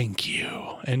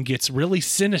 and gets really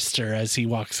sinister as he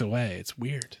walks away. It's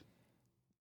weird.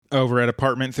 Over at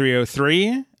apartment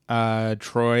 303,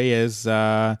 Troy is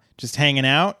just hanging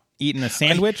out, eating a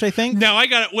sandwich, I think. Now I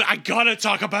gotta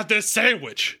talk about this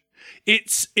sandwich.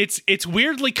 It's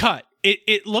weirdly cut.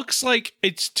 It looks like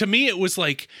to me it was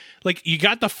like you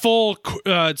got the full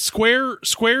square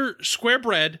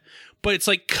bread, but it's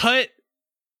like cut.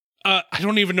 I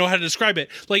don't even know how to describe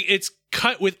it. Like it's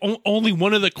cut with only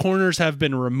one of the corners have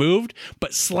been removed,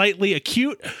 but slightly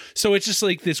acute. So it's just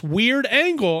like this weird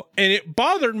angle, and it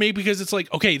bothered me because it's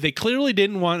like, okay, they clearly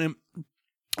didn't want him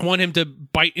want him to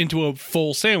bite into a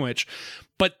full sandwich.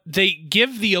 But they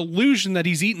give the illusion that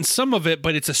he's eaten some of it,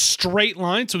 but it's a straight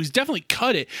line, so he's definitely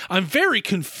cut it. I'm very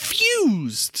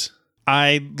confused.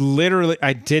 I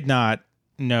did not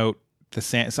note the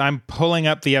sandwich. So I'm pulling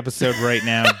up the episode right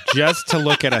now just to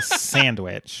look at a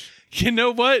sandwich. You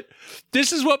know what?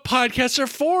 This is what podcasts are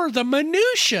for, the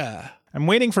minutia. I'm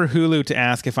waiting for Hulu to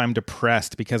ask if I'm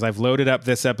depressed because I've loaded up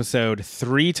this episode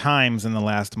 3 times in the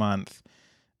last month.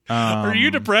 Are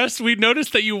you depressed? We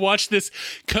noticed that you watched this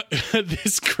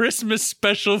this Christmas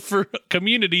special for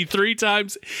Community 3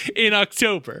 times in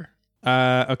October.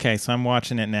 Okay, so I'm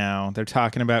watching it now. They're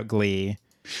talking about Glee.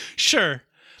 Sure,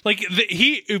 like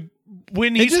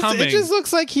when he's humming, it just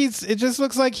looks like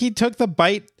he took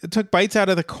bites out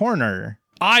of the corner.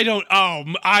 I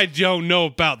don't know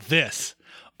about this.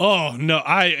 Oh no,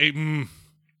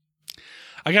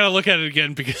 I gotta look at it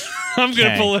again because I'm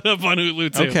gonna pull it up on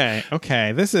Hulu too.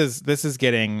 Okay. This is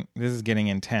getting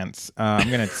intense. I'm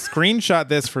gonna screenshot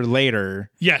this for later.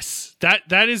 Yes,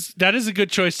 that is a good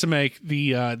choice to make.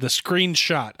 The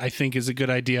screenshot I think is a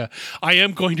good idea. I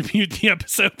am going to mute the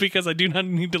episode because I do not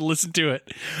need to listen to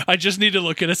it. I just need to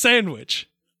look at a sandwich.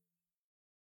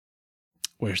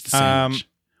 Where's the sandwich?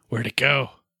 Where'd it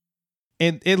go?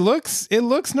 It looks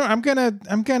no. I'm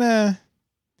gonna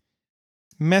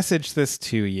message this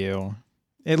to you.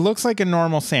 It looks like a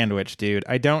normal sandwich, dude.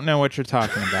 I don't know what you're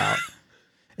talking about.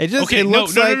 It looks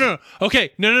like no.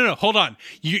 Okay, no. Hold on.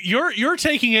 You're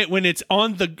taking it when it's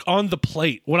on the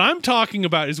plate. What I'm talking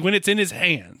about is when it's in his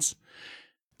hands.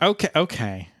 Okay.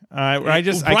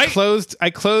 I closed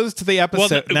the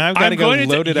episode. Now I've got to go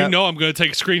load it up. You know I'm going to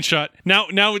take a screenshot.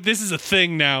 Now this is a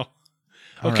thing now.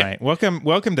 All right.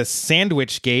 Welcome to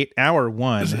Sandwich Gate, Hour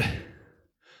 1.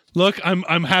 Look,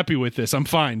 I'm happy with this. I'm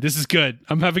fine. This is good.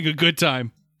 I'm having a good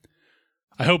time.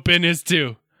 I hope Ben is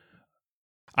too.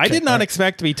 I did not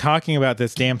expect to be talking about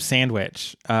this damn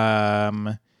sandwich.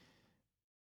 I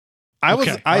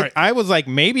was like,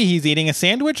 maybe he's eating a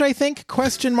sandwich, I think, ?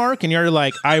 And you're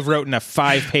like, I've written a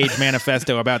 5-page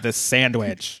manifesto about this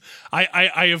sandwich.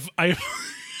 I've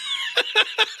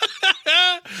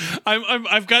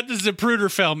got the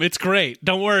Zapruder film. It's great.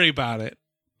 Don't worry about it.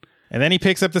 And then he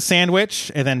picks up the sandwich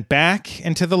and then back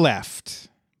and to the left.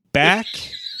 Back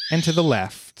and to the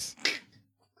left.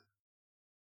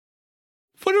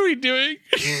 What are we doing?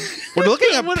 We're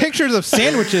looking at pictures of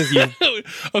sandwiches, you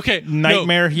okay,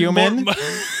 nightmare human.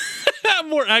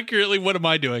 More accurately, what am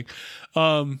I doing?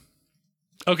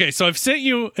 Okay, so I've sent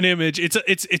you an image.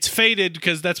 It's faded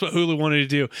because that's what Hulu wanted to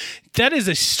do. That is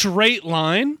a straight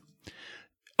line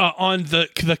on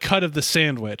the cut of the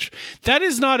sandwich. That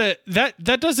is not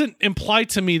that doesn't imply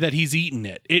to me that he's eaten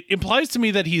it. It implies to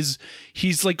me that he's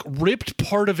like ripped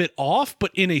part of it off, but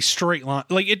in a straight line.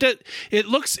 Like it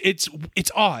looks it's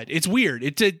odd. It's weird.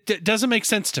 It doesn't make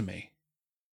sense to me.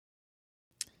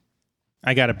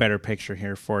 I got a better picture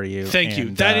here for you. Thank you.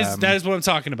 That is what I'm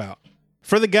talking about.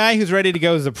 For the guy who's ready to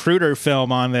go Zapruder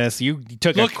film on this, you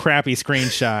took a crappy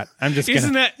screenshot. I'm just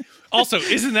isn't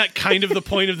that kind of the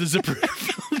point of the Zapruder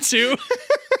film too?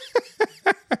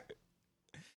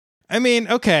 I mean,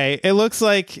 okay, it looks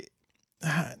like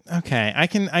okay, I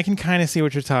can kind of see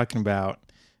what you're talking about.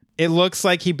 It looks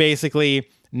like he basically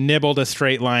nibbled a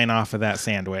straight line off of that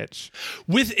sandwich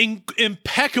with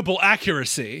impeccable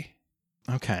accuracy.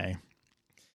 Okay.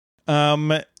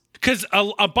 Because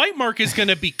a bite mark is going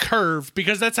to be curved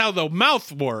because that's how the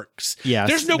mouth works. Yes,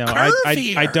 there's no curve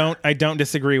here. I don't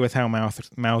disagree with how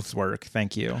mouths work.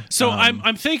 Thank you. So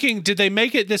I'm thinking, did they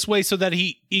make it this way so that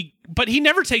but he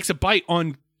never takes a bite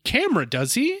on camera,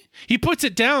 does he? He puts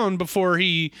it down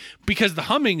because the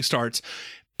humming starts.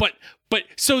 But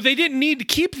so they didn't need to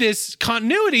keep this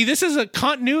continuity. This is a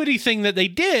continuity thing that they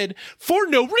did for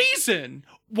no reason.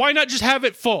 Why not just have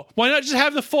it full? Why not just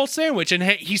have the full sandwich? And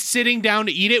he's sitting down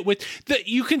to eat it with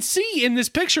you can see in this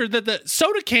picture that the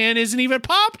soda can isn't even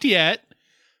popped yet.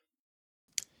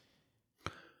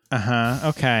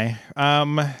 Okay.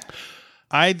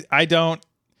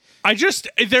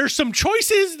 There's some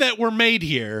choices that were made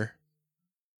here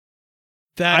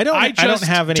that I don't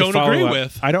have any don't agree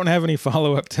with. I don't have any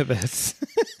follow-up to this.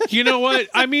 You know what?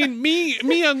 I mean, me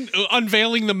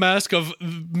unveiling the mask of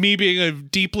me being a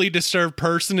deeply disturbed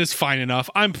person is fine enough.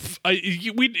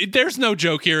 There's no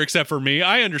joke here except for me.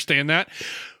 I understand that.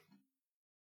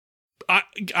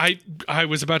 I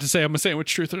was about to say I'm a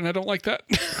sandwich truther and I don't like that.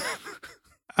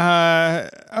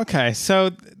 Okay,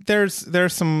 so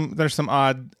there's some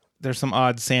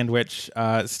odd sandwich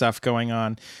stuff going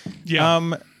on.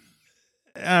 Yeah.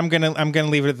 I'm gonna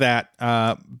leave it at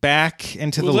that. Back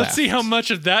into the left. Let's see how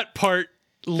much of that part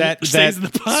stays in the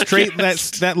podcast. straight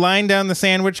that line down the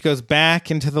sandwich goes back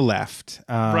and to the left.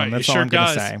 Right, That's it all sure I'm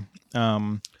gonna does. say.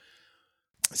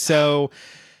 So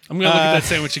I'm gonna look at that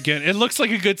sandwich again. It looks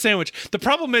like a good sandwich. The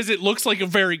problem is, it looks like a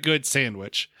very good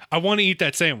sandwich. I want to eat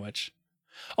that sandwich.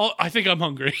 Oh, I think I'm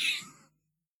hungry.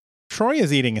 Troy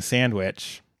is eating a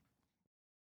sandwich.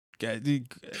 Allegedly.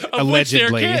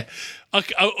 Allegedly.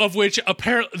 Of which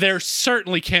apparently there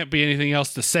certainly can't be anything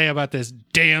else to say about this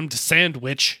damned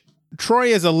sandwich. Troy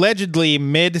is allegedly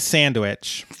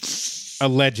mid-sandwich.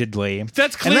 Allegedly.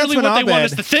 That's And clearly what they want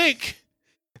us Abed- to think.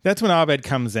 That's when Abed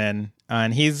comes in,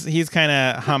 and he's kind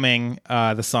of humming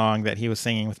the song that he was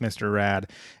singing with Mr. Rad.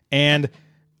 And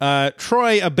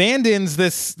Troy abandons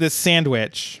this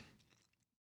sandwich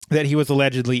that he was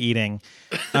allegedly eating.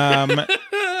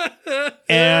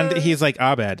 And he's like,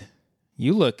 Abed,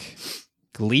 you look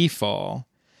gleeful.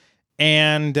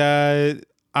 And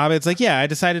Abed's like, yeah, I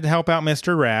decided to help out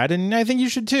Mr. Rad, and I think you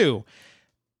should too.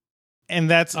 And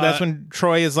that's when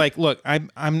Troy is like, look,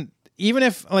 I'm even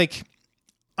if like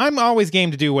I'm always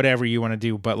game to do whatever you want to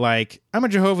do, but like I'm a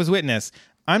Jehovah's Witness.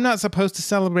 I'm not supposed to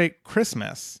celebrate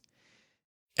Christmas.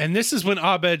 And this is when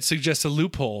Abed suggests a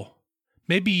loophole.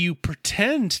 Maybe you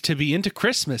pretend to be into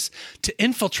Christmas to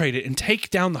infiltrate it and take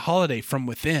down the holiday from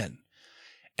within.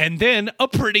 And then a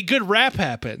pretty good rap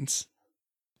happens.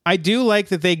 I do like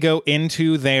that they go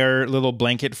into their little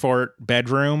blanket fort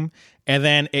bedroom, and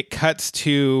then it cuts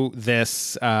to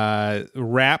this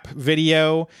rap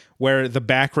video where the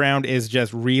background is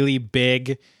just really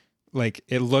big. Like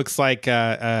it looks like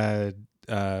a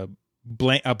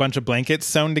bunch of blankets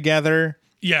sewn together.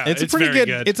 Yeah, it's it's pretty very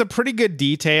good. It's a pretty good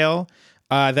detail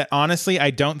that honestly I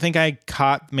don't think I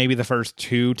caught maybe the first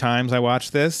 2 times I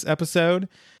watched this episode.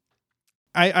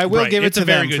 I will give it It's to a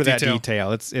very them good for that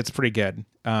detail. detail. It's pretty good.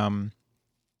 Yeah,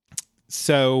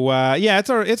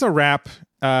 it's a rap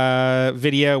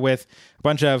video with a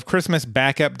bunch of Christmas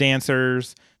backup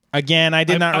dancers. Again, I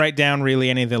did not write down really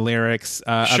any of the lyrics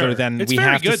other than It's we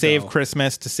very have to good, save though.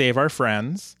 Christmas to save our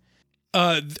friends.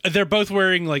 They're both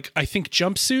wearing like I think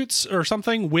jumpsuits or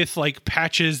something with like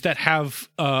patches that have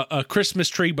a Christmas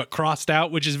tree but crossed out,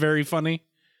 which is very funny.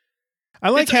 I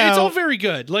like It's how all very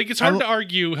good. Like it's hard to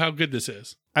argue how good this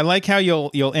is. I like how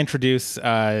you'll introduce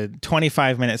a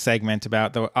 25-minute segment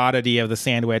about the oddity of the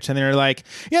sandwich, and they're like,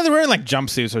 yeah, they're wearing like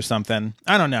jumpsuits or something.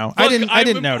 I don't know. I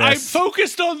didn't notice. I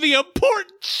focused on the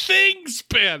important things,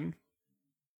 Ben.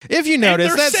 If you notice,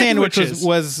 they're that sandwich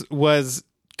sandwiches. was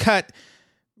cut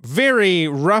very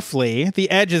roughly. The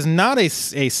edge is not a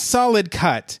solid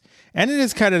cut, and it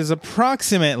is cut at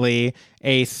approximately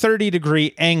a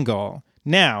 30-degree angle.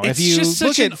 Now, It's if you just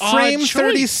look such at an odd frame choice.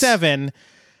 37,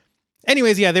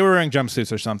 anyways, yeah, they were wearing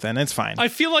jumpsuits or something. It's fine. I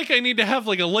feel like I need to have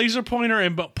like a laser pointer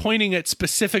and pointing at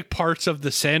specific parts of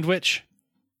the sandwich.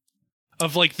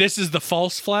 Of like, this is the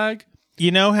false flag. You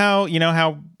know how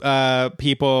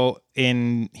people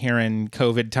in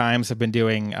COVID times have been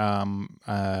doing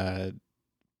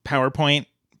PowerPoint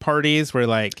parties where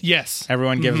like Yes.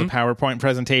 everyone gives a PowerPoint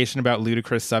presentation about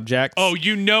ludicrous subjects. Oh,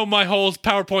 you know my whole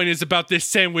PowerPoint is about this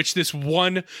sandwich, this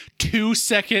 1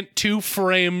 2-second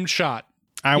 2-frame shot.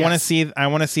 I want to see that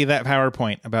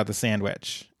PowerPoint about the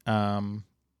sandwich.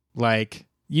 Like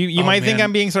you might think man.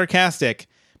 I'm being sarcastic,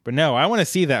 but no, I want to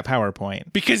see that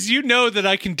PowerPoint. Because you know that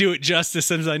I can do it justice,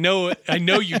 and I know you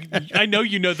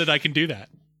know that I can do that.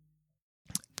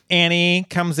 Annie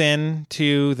comes in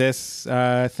to this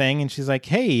thing and she's like,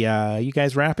 hey, you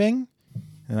guys rapping?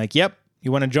 And like, yep, you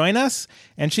want to join us?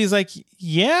 And she's like,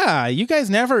 yeah, you guys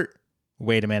never.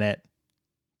 Wait a minute.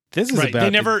 This is Right.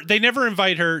 about They never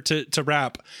invite her to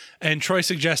rap, and Troy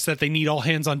suggests that they need all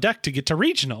hands on deck to get to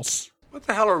regionals. What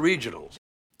the hell are regionals?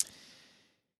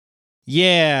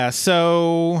 Yeah,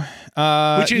 so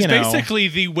Which is basically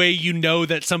the way you know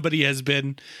that somebody has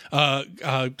been I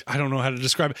don't know how to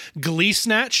describe it, glee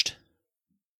snatched.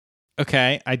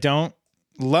 okay, I don't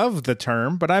love the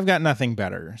term, but I've got nothing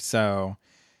better. So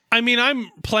I mean, I'm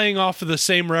playing off of the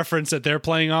same reference that they're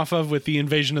playing off of with the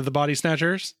Invasion of the Body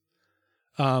Snatchers.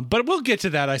 But we'll get to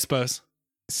that, I suppose.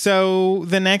 So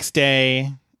the next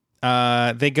day,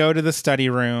 they go to the study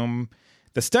room.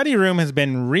 The study room has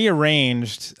been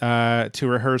rearranged to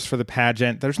rehearse for the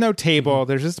pageant. There's no table.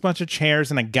 There's just a bunch of chairs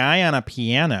and a guy on a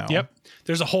piano. Yep.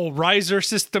 There's a whole riser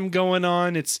system going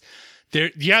on. It's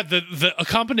there. Yeah. The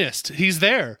accompanist, he's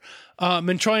there.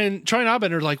 And Troy and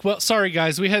Abed are like, well, sorry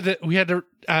guys, we had to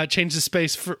change the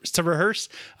space to rehearse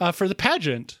for the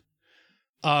pageant.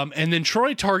 And then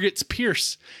Troy targets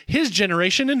Pierce. His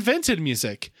generation invented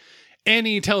music.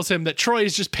 Annie tells him that Troy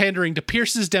is just pandering to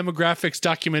Pierce's demographics,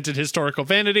 documented historical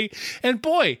vanity. And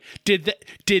boy, did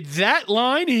that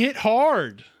line hit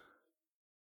hard.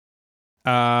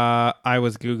 I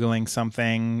was Googling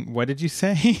something. What did you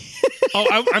say?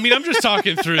 I mean, I'm just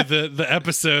talking through the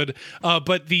episode,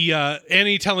 but the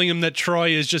Annie telling him that Troy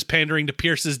is just pandering to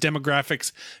Pierce's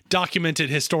demographics, documented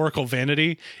historical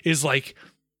vanity is like,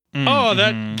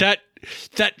 that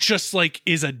just like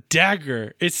is a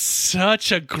dagger. It's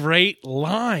such a great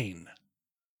line.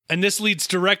 And this leads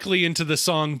directly into the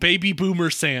song Baby Boomer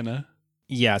Santa.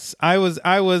 Yes, I was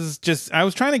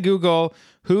trying to Google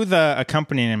who the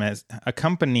accompanist,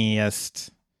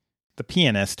 the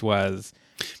pianist was,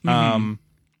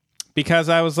 because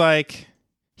I was like,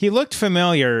 he looked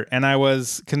familiar, and I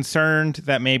was concerned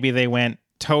that maybe they went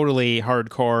totally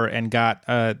hardcore and got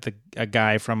a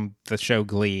guy from the show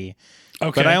Glee.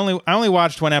 Okay, but I only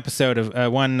watched one episode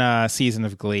of one season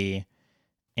of Glee,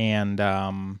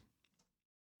 and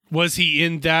was he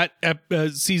in that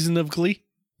season of Glee?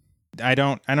 I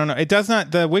don't know. It does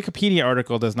not. The Wikipedia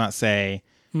article does not say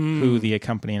who the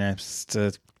accompanist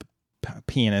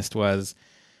pianist was.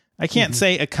 I can't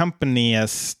say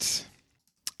accompanist.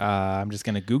 I'm just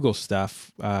going to Google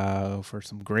stuff for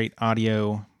some great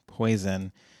audio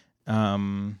poison.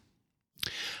 I'm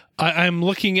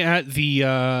looking at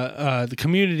the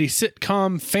community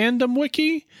sitcom fandom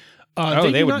wiki.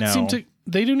 They would know.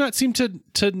 They do not seem to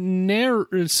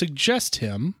suggest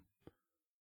him.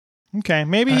 Okay,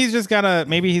 maybe he's just got a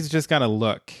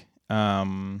look.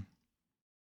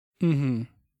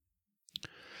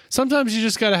 Sometimes you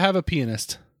just got to have a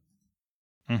pianist.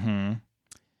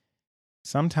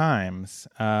 Sometimes.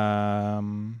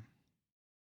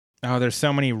 There's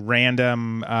so many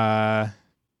random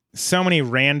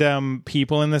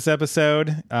people in this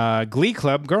episode. Glee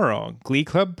Club girl, Glee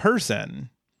Club person.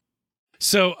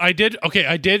 So I did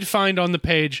find on the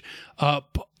page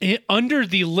under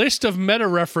the list of meta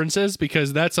references,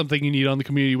 because that's something you need on the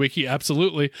community wiki,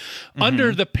 absolutely.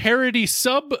 Under the parody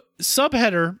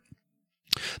subheader,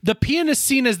 the pianist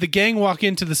seen as the gang walk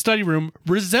into the study room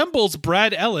resembles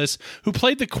Brad Ellis, who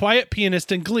played the quiet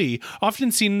pianist in Glee,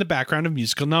 often seen in the background of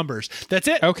musical numbers. That's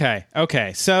it. Okay.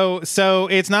 So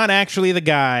it's not actually the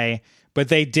guy, but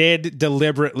they did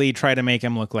deliberately try to make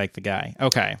him look like the guy.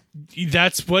 Okay.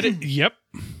 That's what it... Yep.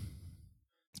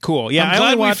 Cool. Yeah,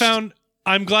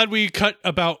 I'm glad we cut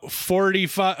about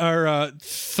 45 or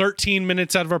 13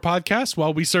 minutes out of our podcast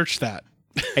while we searched that.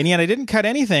 And yet I didn't cut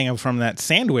anything from that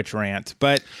sandwich rant,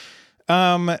 but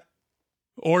you?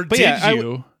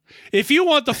 If you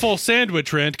want the full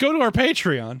sandwich rant, go to our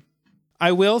Patreon.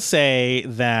 I will say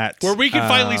that where we can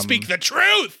finally speak the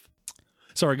truth.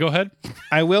 Sorry, go ahead.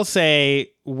 I will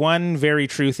say one very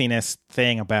truthiness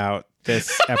thing about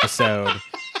this episode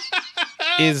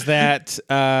is that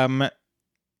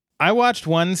I watched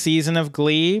one season of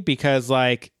Glee because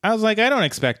I was like, I don't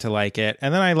expect to like it.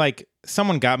 And then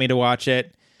someone got me to watch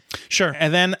it. Sure.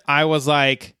 And then I was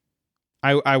like,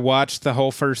 I watched the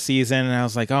whole first season and I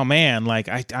was like, oh man,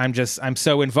 I'm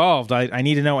so involved. I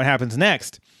need to know what happens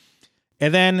next.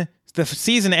 And then the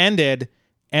season ended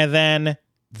and then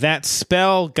that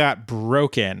spell got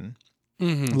broken.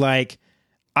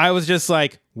 I was just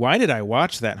like, why did I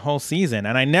watch that whole season?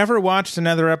 And I never watched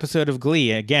another episode of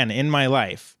Glee again in my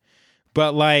life.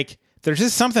 But there's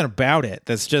just something about it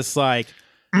that's just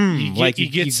you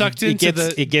get sucked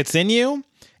into it gets in you,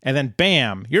 and then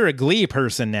bam, you're a Glee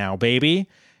person now, baby.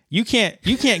 You can't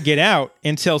get out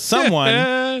until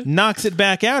someone knocks it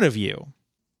back out of you.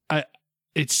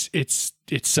 It's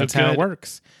so that's good. how it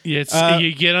works.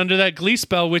 You get under that Glee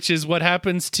spell, which is what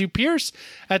happens to Pierce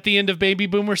at the end of Baby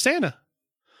Boomer Santa.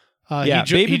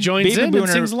 He joins in and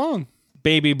sings along.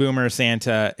 Baby Boomer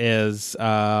Santa is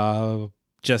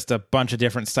just a bunch of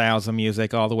different styles of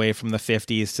music, all the way from the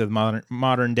 50s to the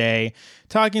modern day,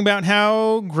 talking about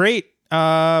how great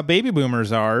baby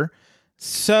boomers are.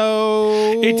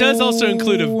 So it does also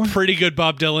include a pretty good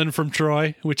Bob Dylan from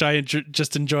Troy, which I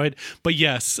just enjoyed. But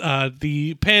yes,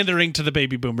 the pandering to the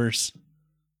baby boomers.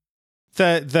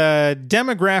 The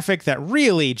demographic that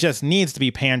really just needs to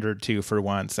be pandered to for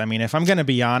once. I mean, if I'm going to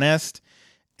be honest,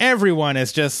 everyone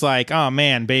is just like, oh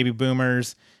man, baby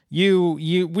boomers,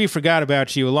 we forgot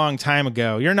about you a long time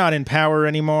ago. You're not in power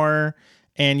anymore,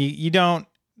 and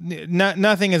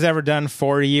nothing is ever done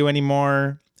for you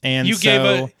anymore. And you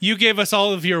gave us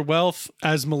all of your wealth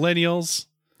as millennials.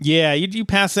 Yeah, you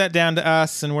pass that down to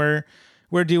us, and we're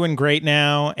doing great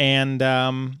now. And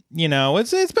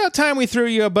it's about time we threw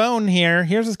you a bone here.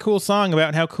 Here's this cool song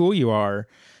about how cool you are.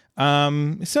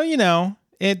 It's totally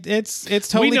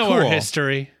cool. We know our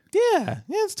history. Yeah,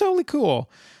 it's totally cool.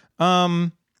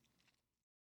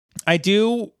 I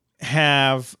do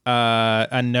have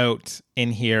a note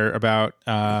in here about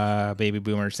Baby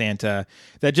Boomer Santa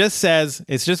that just says,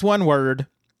 it's just one word,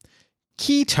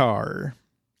 keytar.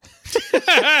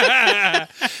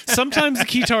 Sometimes the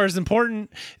keytar is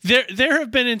important. There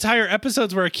have been entire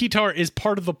episodes where a keytar is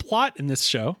part of the plot in this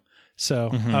show.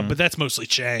 So, but that's mostly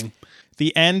Chang.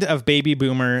 The end of Baby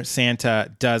Boomer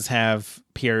Santa does have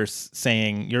Pierce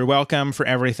saying, "You're welcome for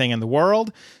everything in the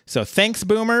world." So thanks,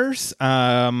 boomers.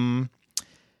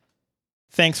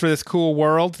 Thanks for this cool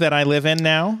world that I live in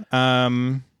now.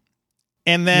 And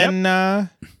then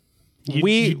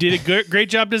you did a great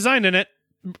job designing it.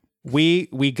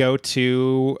 We go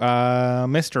to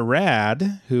Mr.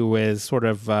 Rad, who is sort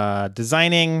of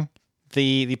designing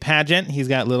the pageant. He's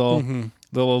got little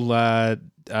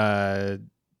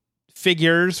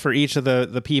figures for each of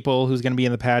the people who's going to be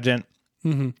in the pageant.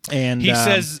 Mm-hmm. And he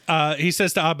says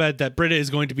to Abed that Britta is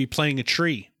going to be playing a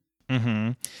tree.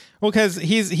 Mm-hmm. Well, because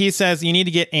he says you need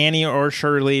to get Annie or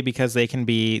Shirley because they can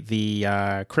be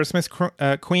the Christmas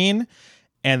queen.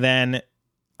 And then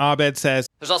Abed says,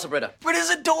 "There's also Britta. Britta's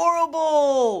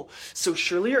adorable! So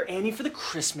Shirley or Annie for the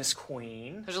Christmas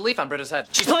queen. There's a leaf on Britta's head.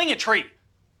 She's playing a tree.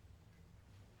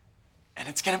 And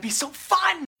it's gonna be so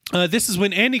fun! This is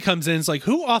when Annie comes in. It's like,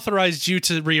 who authorized you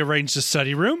to rearrange the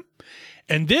study room?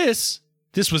 And this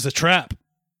was a trap.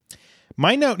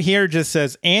 My note here just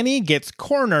says Annie gets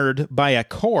cornered by a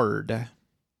cord,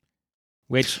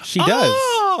 which she does.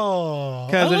 Oh,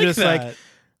 because they're just that.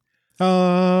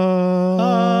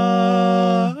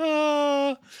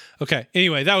 Okay.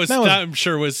 Anyway, that I'm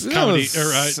sure was comedy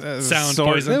or sound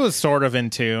poison. It was sort of in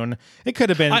tune. It could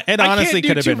have been. It honestly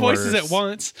could have been worse. Voices at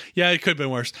once. Yeah, it could have been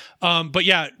worse. But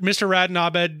yeah, Mr. Rad and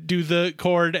Abed do the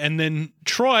chord, and then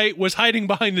Troy was hiding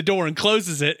behind the door and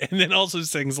closes it, and then also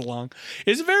sings along.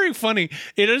 It's very funny.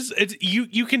 It is. It's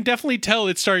you can definitely tell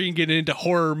it's starting to get into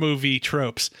horror movie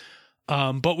tropes.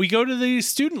 But we go to the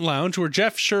student lounge where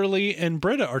Jeff, Shirley, and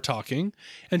Britta are talking,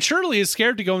 and Shirley is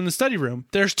scared to go in the study room.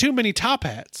 There's too many top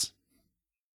hats.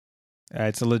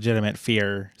 It's a legitimate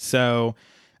fear. So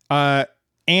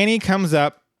Annie comes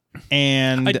up,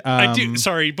 and I do.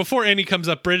 Sorry, before Annie comes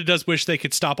up, Britta does wish they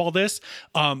could stop all this.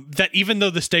 That even though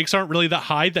the stakes aren't really that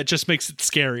high, that just makes it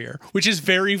scarier, which is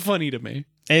very funny to me.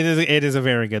 It is a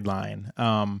very good line.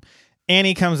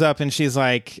 Annie comes up and she's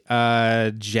like,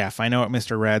 Jeff, I know what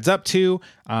Mr. Rad's up to.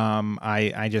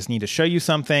 I just need to show you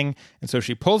something. And so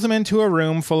she pulls him into a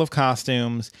room full of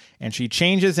costumes, and she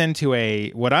changes into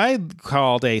what I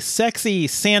called a sexy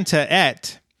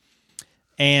Santa-ette.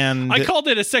 And I called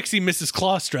it a sexy Mrs.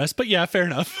 Claus dress, but yeah, fair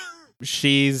enough.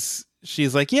 she's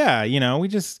like, yeah,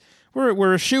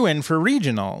 we're a shoo-in for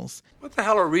regionals. What the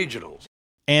hell are regionals?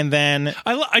 And then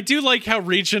I do like how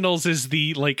regionals is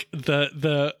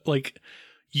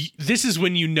this is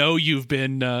when you know you've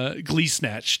been glee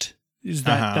snatched. Is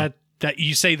that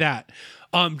you say that?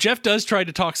 Jeff does try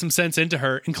to talk some sense into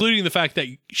her, including the fact that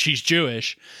she's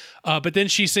Jewish. But then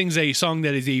she sings a song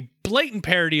that is a blatant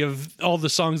parody of all the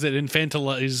songs that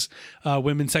infantilize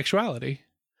women's sexuality.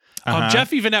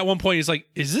 Jeff even at one point is like,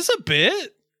 "Is this a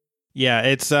bit?" Yeah,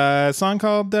 it's a song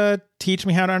called Teach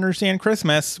Me How to Understand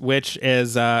Christmas, which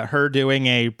is her doing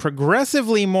a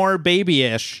progressively more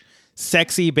babyish,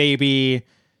 sexy baby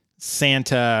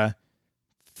Santa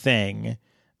thing,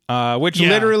 which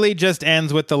literally just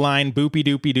ends with the line boopy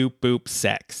doopy doop boop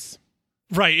sex.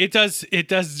 Right. It does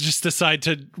just decide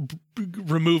to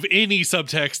remove any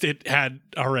subtext it had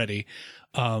already.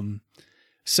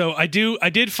 So I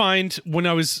did find when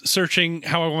I was searching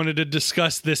how I wanted to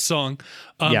discuss this song,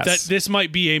 that this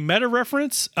might be a meta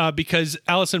reference because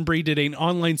Alison Brie did an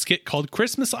online skit called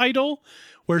Christmas Idol,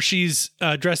 where she's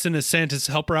dressed in a Santa's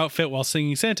helper outfit while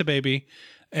singing Santa Baby,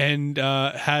 and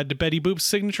had Betty Boop's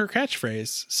signature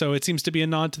catchphrase. So it seems to be a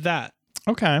nod to that.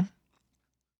 Okay.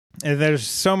 There's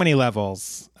so many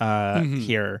levels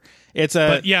here.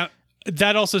 But yeah.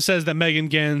 That also says that Megan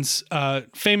Gans,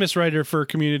 famous writer for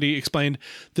Community, explained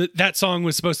that song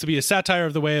was supposed to be a satire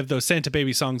of the way of those Santa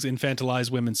Baby songs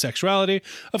infantilize women's sexuality.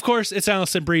 Of course, it's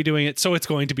Alison Brie doing it, so it's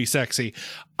going to be sexy.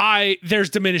 There's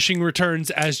diminishing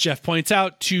returns, as Jeff points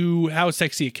out, to how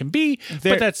sexy it can be,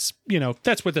 but that's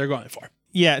what they're going for.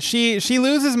 Yeah, she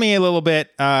loses me a little bit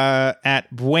at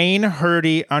Wayne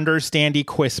Hurdy Understandy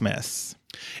Quismas.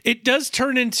 It does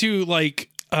turn into like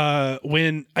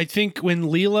when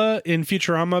Leela in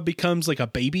Futurama becomes like a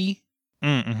baby,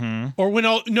 or when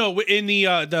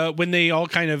they all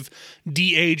kind of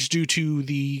de-age due to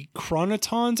the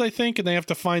chronotons, I think, and they have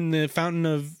to find the fountain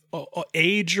of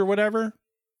age or whatever.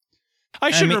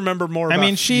 I should remember more.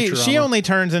 About she only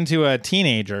turns into a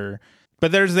teenager,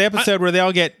 but there's the episode where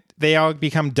they all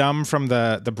become dumb from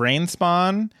the brain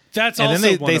spawn. That's and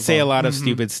also then they say a lot of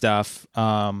stupid stuff.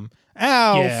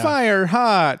 Fire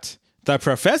hot. The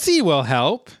Professy will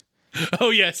help. Oh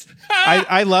yes.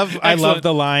 I love Excellent.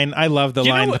 the line. I love the You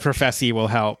know line. The what- Professor will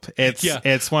help. It's Yeah.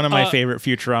 it's one of my favorite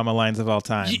Futurama lines of all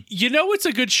time. You know what's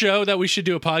a good show that we should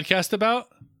do a podcast about?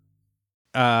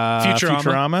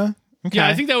 Futurama. Okay. Yeah,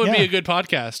 I think that would be Yeah. a good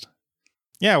podcast.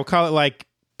 Yeah, we'll call it like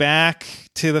Back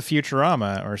to the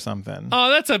Futurama or something.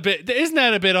 Oh, that's a bit. Isn't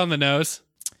that a bit on the nose?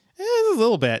 It's a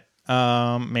little bit.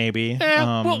 Maybe.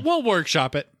 We'll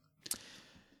workshop it.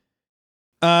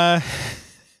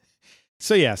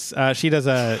 So yes, she does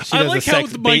a I like how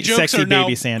my jokes sexy are now-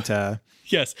 baby Santa.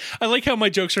 Yes, I like how my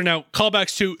jokes are now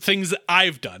callbacks to things that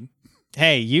I've done.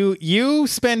 Hey, you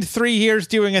spend 3 years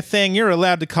doing a thing, you're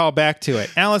allowed to call back to it.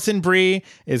 Allison Brie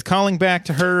is calling back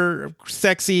to her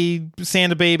sexy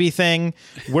Santa baby thing.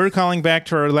 We're calling back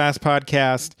to our last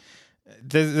podcast.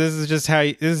 This is just how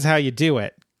you do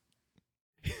it.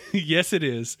 Yes, it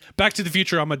is. Back to the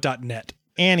Futurama.net.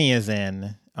 Annie is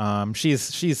in.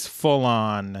 She's full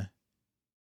on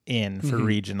in for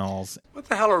regionals. What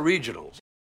the hell are regionals?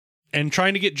 And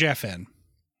trying to get Jeff in.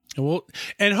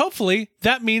 And hopefully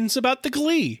that means about the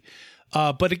Glee.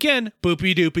 But again,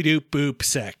 boopy doopy doop boop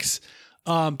sex.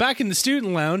 Back in the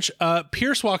student lounge,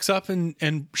 Pierce walks up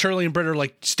and Shirley and Britt are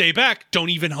like, stay back, don't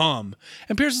even hum.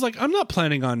 And Pierce is like, I'm not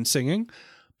planning on singing,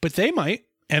 but they might.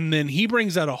 And then he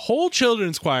brings out a whole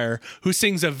children's choir who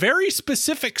sings a very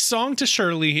specific song to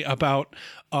Shirley about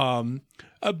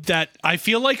that I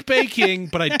feel like baking,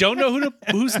 but I don't know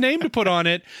whose name to put on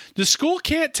it. The school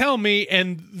can't tell me,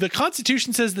 and the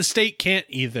Constitution says the state can't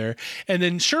either. And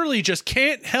then Shirley just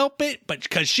can't help it, but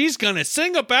because she's gonna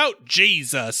sing about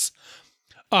Jesus.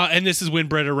 And this is when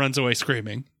Britta runs away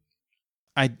screaming.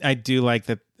 I do like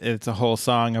that it's a whole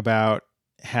song about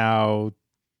how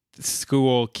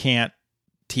school can't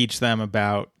teach them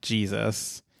about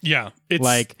Jesus. Yeah,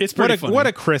 It's pretty funny. What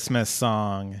a Christmas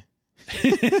song.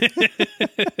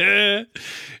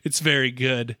 It's very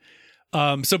good.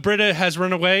 So Britta has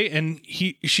run away and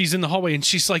she's in the hallway and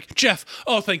she's like, Jeff,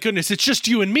 oh thank goodness, it's just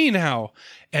you and me now.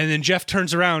 And then Jeff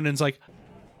turns around and is like,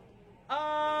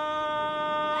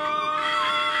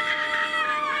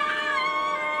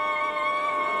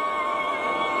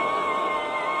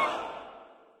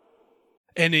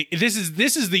 and this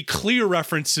is the clear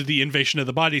reference to the Invasion of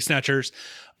the Body Snatchers.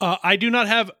 I do not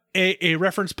have a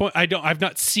reference point. I've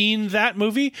not seen that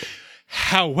movie.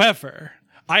 However,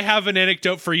 I have an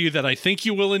anecdote for you that I think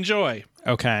you will enjoy.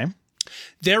 Okay.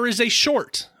 There is a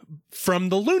short from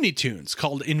the Looney Tunes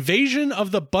called Invasion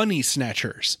of the Bunny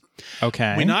Snatchers.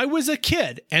 Okay. When I was a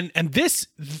kid, and this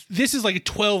is like a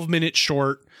 12-minute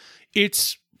short.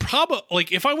 It's probably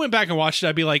like if I went back and watched it,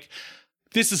 I'd be like,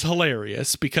 this is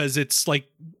hilarious because it's like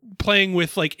playing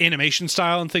with like animation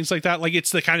style and things like that. Like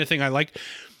it's the kind of thing I like.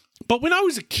 But when I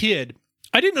was a kid,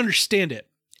 I didn't understand it.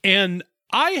 And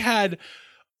I had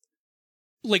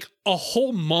like a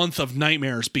whole month of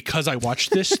nightmares because I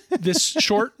watched this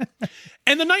short.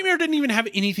 And the nightmare didn't even have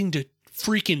anything to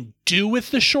freaking do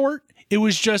with the short. It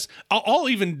was just, I'll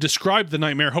even describe the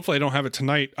nightmare. Hopefully I don't have it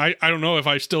tonight. I don't know if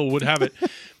I still would have it.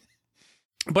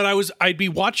 But I'd be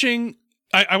watching,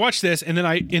 I watched this, and then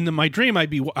in my dream, I'm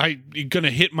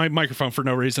gonna hit my microphone for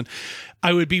no reason.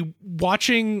 I would be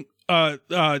watching the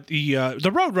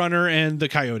Roadrunner and the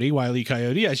Coyote, Wile E.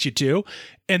 Coyote, as you do,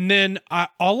 and then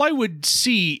all I would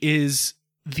see is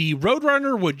the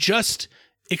Roadrunner would just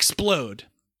explode.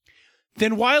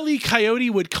 Then Wile E. Coyote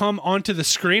would come onto the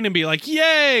screen and be like,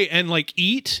 "Yay!" and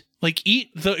eat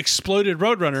the exploded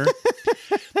Roadrunner.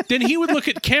 Then he would look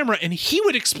at camera and he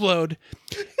would explode.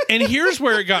 And here's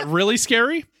where it got really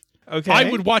scary. Okay. I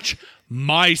would watch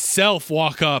myself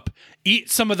walk up,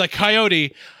 eat some of the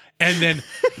coyote, and then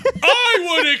I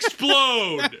would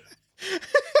explode.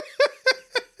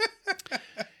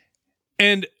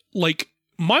 And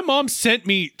my mom sent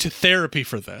me to therapy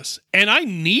for this, and I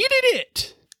needed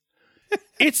it.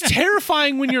 It's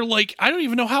terrifying when you're I don't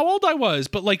even know how old I was,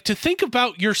 but to think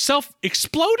about yourself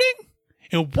exploding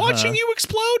and watching you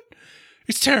explode,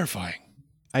 it's terrifying.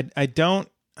 I don't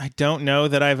know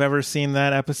that I've ever seen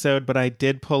that episode, but I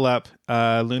did pull up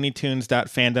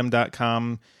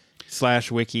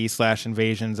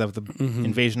looneytunes.fandom.com/wiki/invasions of the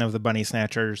invasion of the bunny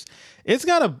snatchers. It's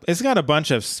got a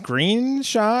bunch of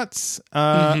screenshots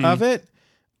of it.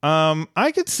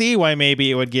 I could see why maybe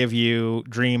it would give you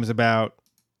dreams about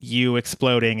you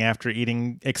exploding after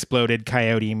eating exploded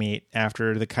coyote meat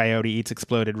after the coyote eats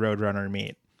exploded Roadrunner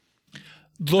meat.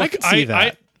 Look, I could see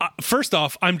that. First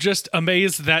off, I'm just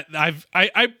amazed that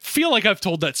I feel like I've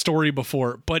told that story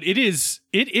before, but it is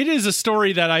a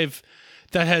story that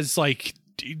has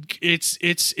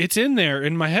it's in there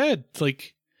in my head.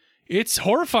 It's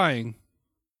horrifying.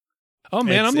 Oh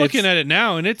man, I'm looking at it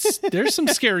now, and there's some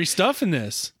scary stuff in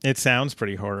this. It sounds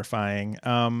pretty horrifying.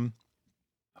 Oh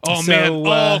man!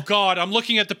 Oh god! I'm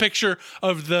looking at the picture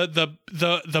of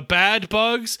the bad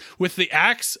bugs with the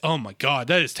axe. Oh my god,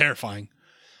 that is terrifying.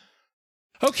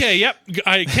 Okay, yep.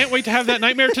 I can't wait to have that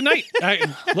nightmare tonight.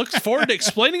 I look forward to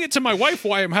explaining it to my wife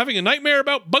why I'm having a nightmare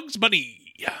about Bugs Bunny.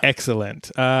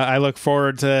 Excellent. I look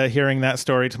forward to hearing that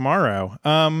story tomorrow.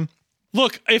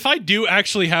 Look, if I do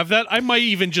actually have that, I might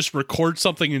even just record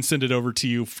something and send it over to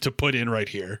you to put in right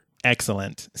here.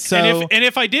 Excellent. So, and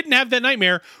if I didn't have that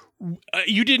nightmare,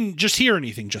 you didn't just hear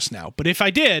anything just now. But if I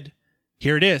did,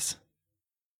 here it is.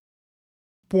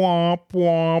 Bwah,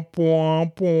 bwah,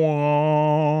 bwah,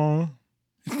 bwah.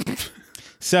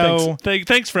 So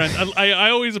thanks, friend. I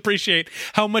always appreciate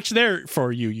how much there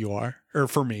for you are, or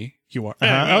for me you are.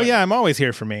 Oh yeah, I'm always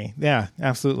here for me. Yeah,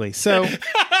 absolutely. So,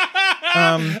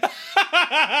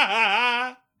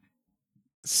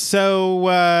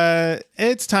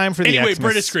 it's time for the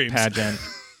Xmas pageant.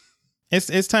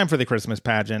 It's time for the Christmas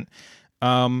pageant.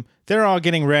 They're all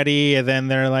getting ready, and then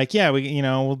they're like, "Yeah,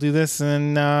 we'll do this,"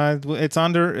 and it's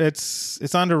on to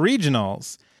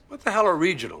regionals. What the hell are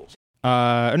regionals?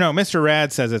 No, Mr.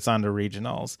 Rad says it's on to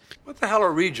regionals. What the hell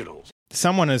are regionals?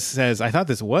 Someone says, "I thought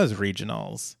this was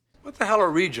regionals." What the hell are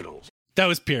regionals? That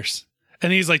was Pierce,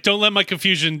 and he's like, "Don't let my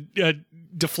confusion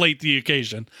deflate the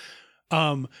occasion."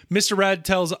 Mr. Rad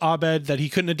tells Abed that he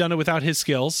couldn't have done it without his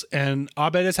skills, and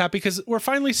Abed is happy because we're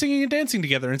finally singing and dancing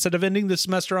together instead of ending the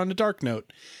semester on a dark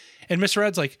note. And Mr.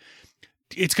 Rad's like,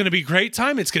 it's going to be a great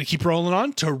time. It's going to keep rolling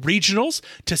on to regionals,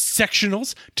 to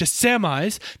sectionals, to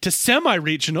semis, to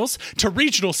semi-regionals, to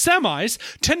regional semis,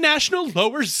 to national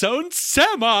lower zone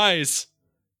semis.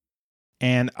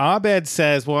 And Abed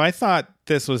says, well, I thought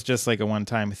this was just like a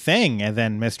one-time thing. And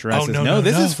then Mr. S says, no,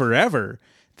 this is forever.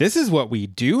 This is what we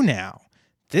do now.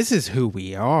 This is who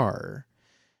we are.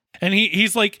 And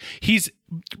he's Taran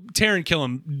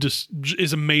Killam just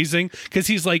is amazing because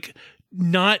he's like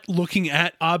not looking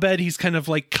at Abed. He's kind of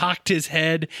like cocked his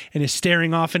head and is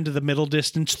staring off into the middle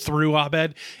distance through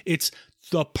Abed. It's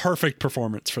the perfect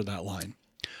performance for that line.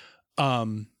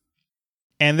 And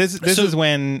this is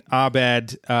when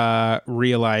Abed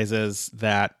realizes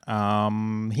that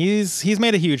he's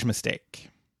made a huge mistake.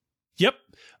 Yep.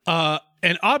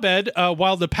 And Abed,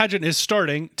 while the pageant is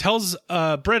starting, tells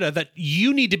Britta that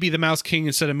you need to be the Mouse King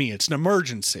instead of me. It's an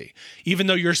emergency, even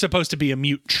though you're supposed to be a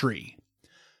mute tree.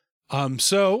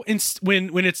 So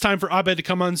when it's time for Abed to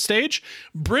come on stage,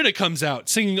 Britta comes out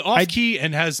singing off key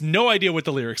and has no idea what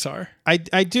the lyrics are. I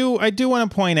do want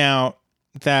to point out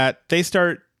that they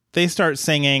start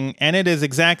singing, and it is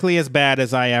exactly as bad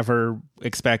as I ever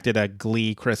expected a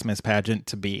Glee Christmas pageant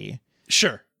to be.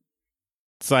 Sure.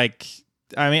 It's like,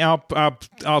 I mean, I'll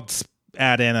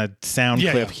add in a sound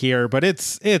clip here, but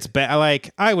it's bad. Like,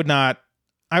 I would not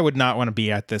want to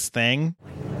be at this thing.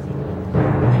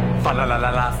 Fa la la la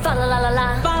la, fa la la la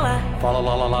la, fa la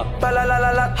la la la, fa la la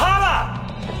la la,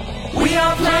 holla! We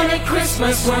are Planet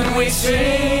Christmas when we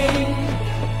sing.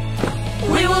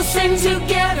 We will sing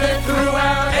together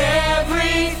throughout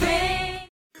everything.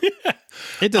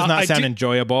 It does not sound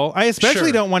enjoyable. I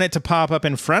especially don't want it to pop up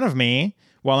in front of me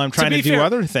while I'm trying to do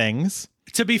other things.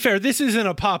 To be fair, this isn't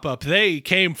a pop-up. They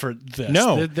came for this.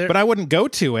 No, but I wouldn't go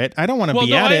to it. I don't want to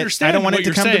be at it. I don't want it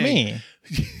to come to me.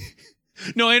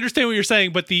 No, I understand what you're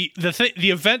saying, but the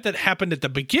event that happened at the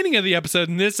beginning of the episode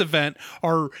and this event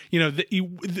are,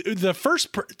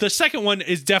 the second one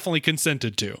is definitely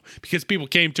consented to because people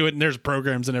came to it and there's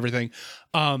programs and everything.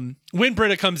 When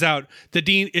Britta comes out,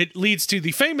 it leads to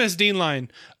the famous Dean line,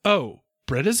 "Oh,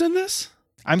 Britta's in this?"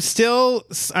 I'm still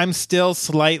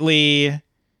slightly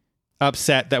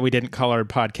upset that we didn't call our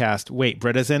podcast "Wait,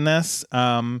 Britta's in this."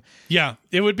 Yeah,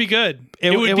 it would be good.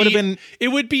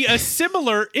 It would be a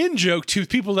similar in-joke to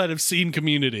people that have seen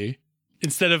Community.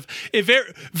 Instead of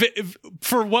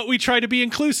for what we try to be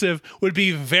inclusive would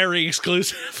be very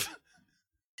exclusive.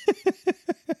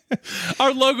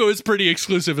 Our logo is pretty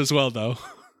exclusive as well, though.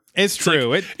 It's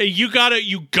true. Like, you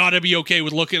gotta be okay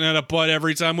with looking at a butt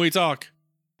every time we talk.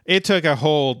 It took a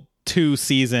whole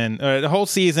season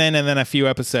and then a few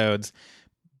episodes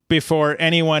before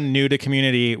anyone new to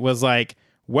Community was like,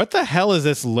 what the hell is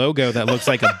this logo that looks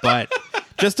like a butt?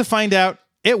 Just to find out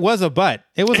it was a butt.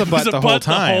 It was a butt the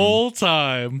whole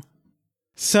time.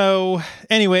 So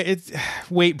anyway,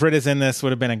 Wait, Britta's in this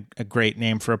would have been a great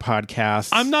name for a podcast.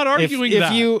 I'm not arguing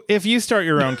that. If you start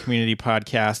your own community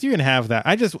podcast, you can have that.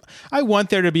 I want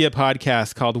there to be a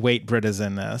podcast called Wait, Britta's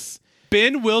in this.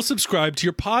 Ben will subscribe to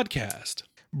your podcast.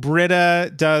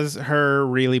 Britta does her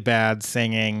really bad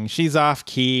singing. She's off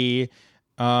key.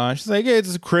 She's like,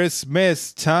 it's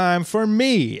Christmas time for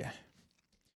me.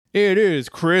 It is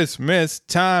Christmas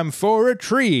time for a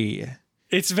tree.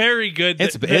 It's very good.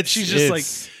 She's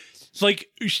just like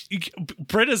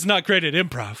Britta's not great at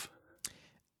improv.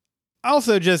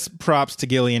 Also, just props to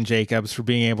Gillian Jacobs for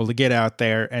being able to get out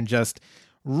there and just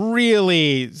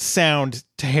really sound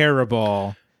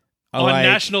terrible on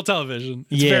national television.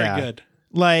 It's very good.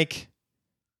 Like,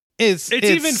 it's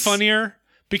even funnier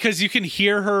because you can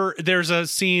hear her. There's a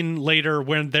scene later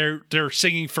when they're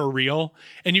singing for real,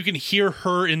 and you can hear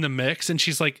her in the mix, and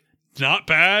she's like, not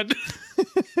bad.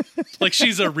 Like,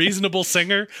 she's a reasonable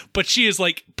singer, but she is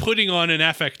like putting on an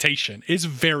affectation. It's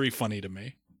very funny to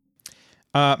me.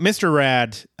 Mr.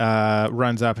 Rad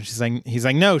runs up and he's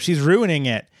like, no, she's ruining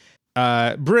it.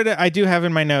 Britta, I do have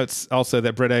in my notes also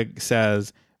that Britta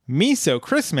says, "Me so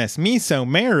Christmas, me so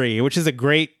merry," which is a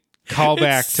great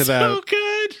callback to the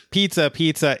good.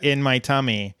 pizza in my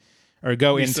tummy, or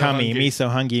go Me in so tummy, hungry. me so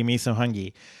hungry, me so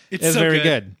hungry. It's so very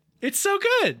good. It's so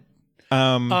good.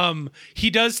 He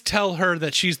does tell her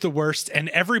that she's the worst, and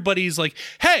everybody's like,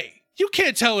 hey, you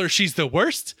can't tell her she's the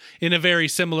worst, in a very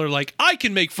similar, like, I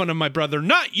can make fun of my brother,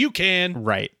 not you can.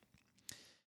 Right.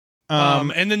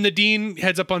 And then the dean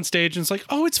heads up on stage and is like,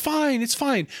 oh, it's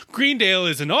fine. Greendale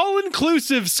is an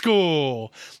all-inclusive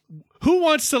school. Who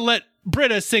wants to let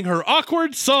Britta sing her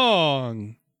awkward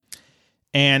song?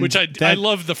 And which I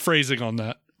love the phrasing on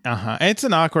that. It's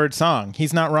an awkward song.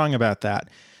 He's not wrong about that.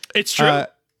 It's true.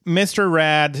 Mr.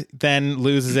 Rad then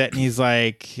loses it, and he's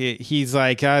like,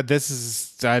 this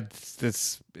is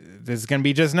going to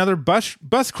be just another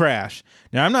bus crash.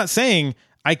 Now, I'm not saying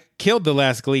I killed the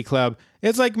last Glee Club.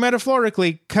 It's like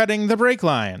metaphorically cutting the brake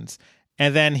lines.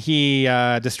 And then he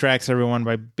distracts everyone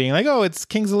by being like, oh, it's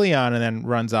Kings of Leon, and then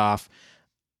runs off.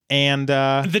 And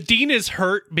the dean is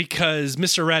hurt because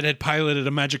Mr. Rad had piloted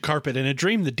a magic carpet in a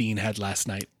dream the dean had last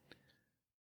night.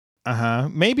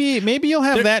 Maybe you'll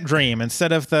have that dream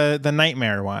instead of the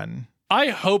nightmare one. I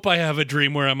hope I have a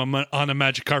dream where I'm on a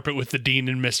magic carpet with the dean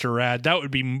and Mr. Rad. That would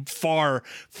be far,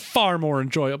 far more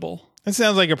enjoyable. It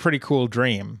sounds like a pretty cool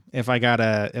dream, if I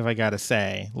gotta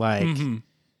say, like,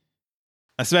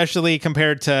 especially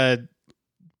compared to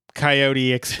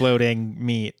Coyote exploding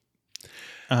meat.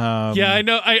 Yeah, I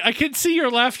know. I can see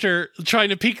your laughter trying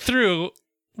to peek through.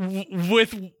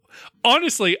 With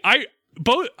honestly,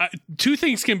 two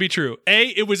things can be true. A,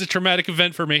 it was a traumatic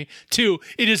event for me. Two,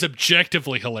 it is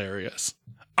objectively hilarious.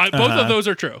 Both of those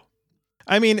are true.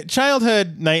 I mean,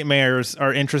 childhood nightmares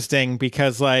are interesting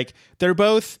because, like, they're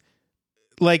both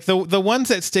like the ones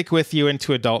that stick with you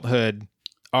into adulthood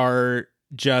are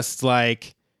just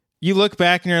like, you look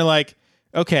back and you're like,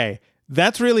 okay,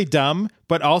 that's really dumb,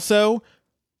 but also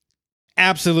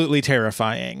absolutely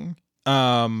terrifying.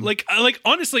 Like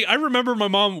honestly, I remember my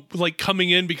mom like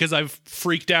coming in because I've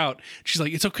freaked out. She's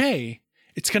like, "It's okay.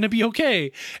 It's gonna be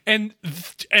okay." And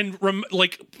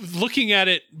like looking at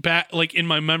it back, like in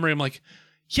my memory, I'm like,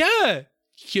 "Yeah,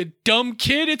 you dumb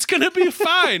kid, it's gonna be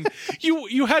fine."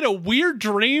 You had a weird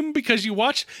dream because you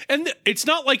watched, and it's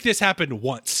not like this happened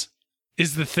once.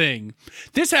 Is the thing?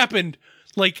 This happened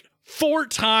like four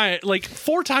times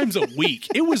a week.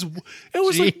 It was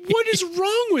like, what is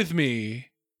wrong with me?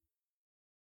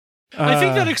 I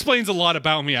think that explains a lot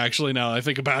about me, actually, now that I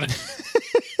think about it.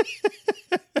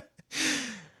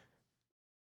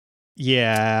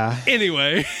 Yeah.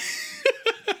 Anyway.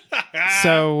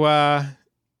 So,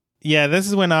 yeah, this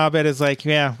is when Abed is like,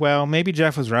 yeah, well, maybe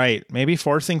Jeff was right. Maybe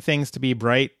forcing things to be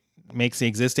bright makes the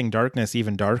existing darkness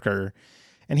even darker.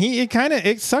 And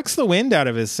it sucks the wind out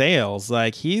of his sails.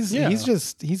 Like, he's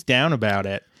down about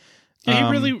it. Yeah,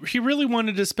 he really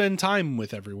wanted to spend time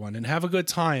with everyone and have a good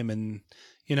time. And,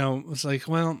 you know, it's like,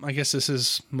 well, I guess this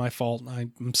is my fault.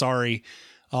 I'm sorry.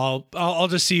 I'll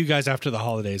just see you guys after the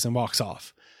holidays, and walks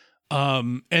off.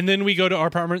 And then we go to our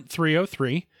apartment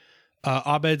 303.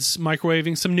 Abed's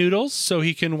microwaving some noodles so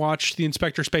he can watch the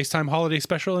Inspector Spacetime holiday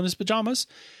special in his pajamas.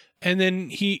 And then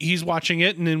he's watching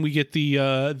it, and then we get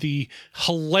the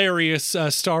hilarious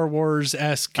Star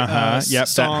Wars-esque song. that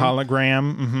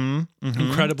hologram.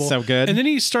 Incredible. So good. And then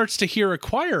he starts to hear a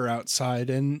choir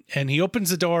outside, and he opens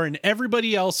the door, and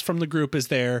everybody else from the group is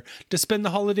there to spend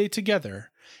the holiday together.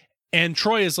 And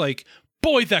Troy is like,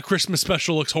 boy, that Christmas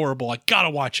special looks horrible. I gotta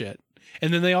watch it.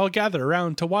 And then they all gather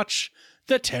around to watch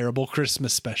the terrible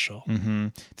Christmas special. Mm-hmm.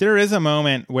 There is a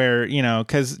moment where, you know,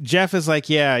 because Jeff is like,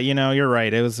 yeah, you know, you're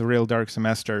right. It was a real dark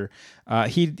semester.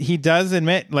 He does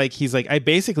admit, like, he's like, I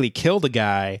basically killed a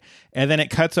guy. And then it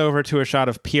cuts over to a shot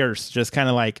of Pierce just kind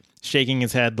of like shaking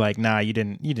his head like, nah, you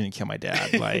didn't kill my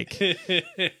dad. Like,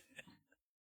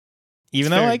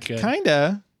 even though, like, kind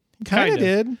of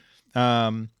did.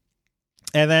 And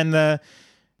then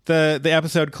the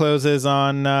episode closes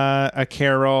on a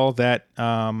carol that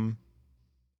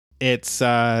it's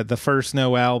the first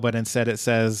Noel, but instead it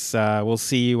says we'll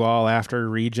see you all after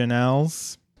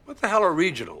regionals. What the hell are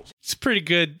regionals? It's a pretty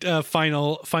good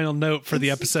final note for the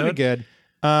It's episode. pretty good.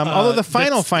 Although the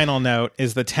final note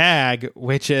is the tag,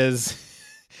 which is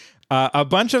a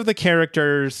bunch of the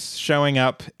characters showing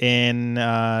up in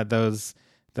those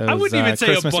I wouldn't even say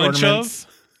Christmas a bunch ornaments.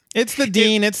 It's the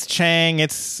Dean, it's Chang,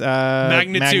 it's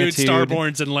Magnitude,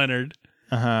 Starborns, and Leonard.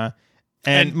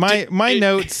 And my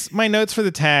notes for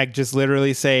the tag just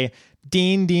literally say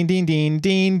Dean, Dean, Dean, Dean,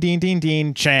 Dean, Dean, Dean,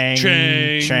 Dean, Chang,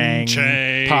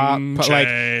 Chang, Pop, like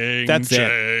Chang, that's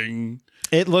Chang.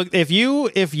 it. It looked if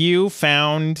you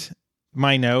found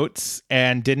my notes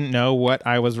and didn't know what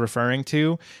I was referring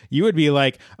to, you would be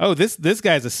like, "Oh, this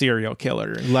guy's a serial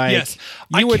killer." Like Yes,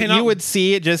 you would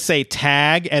see it just say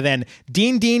tag and then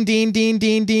Dean, Dean, Dean, Dean,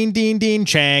 Dean, Dean, Dean, Dean,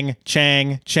 Chang,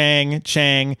 Chang, Chang,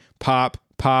 Chang, Pop,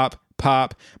 Pop,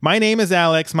 Pop. My name is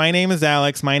Alex. My name is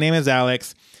Alex. My name is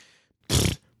Alex.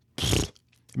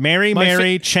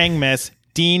 Mary, Chang Miss,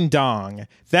 Dean Dong.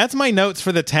 That's my notes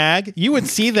for the tag. You would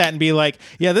see that and be like,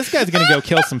 yeah, this guy's going to go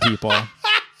kill some people.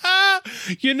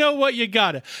 You know what? You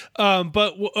got it.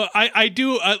 But I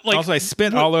do like. Also, I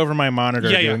spit all over my monitor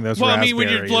doing those well, raspberries. I mean, when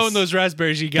you're blowing those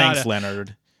raspberries, you got it. Thanks,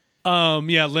 Leonard.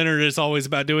 Yeah, Leonard is always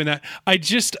about doing that.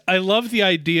 I love the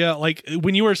idea. Like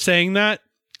when you were saying that,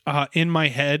 in my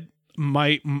head,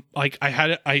 I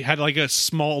had like a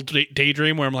small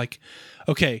daydream where I'm like,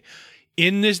 okay,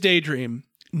 in this daydream,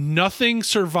 nothing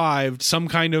survived some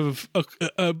kind of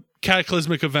a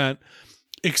cataclysmic event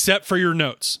except for your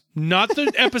notes. Not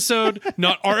the episode,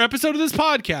 not our episode of this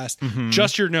podcast,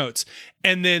 just your notes.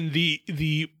 And then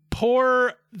the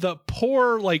poor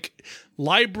like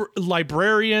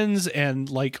librarians and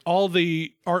like all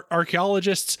the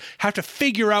archaeologists have to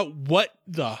figure out what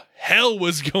the hell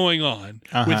was going on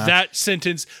with that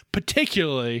sentence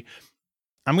particularly.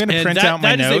 I'm going to print out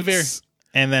my that notes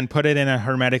and then put it in a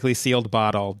hermetically sealed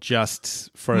bottle just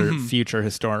for future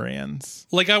historians.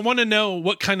 Like, I want to know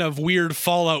what kind of weird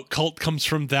Fallout cult comes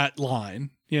from that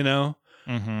line, you know?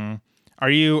 Are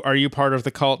you part of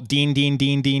the cult Dean, Dean,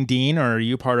 Dean, Dean, Dean, or are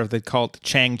you part of the cult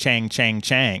Chang, Chang, Chang,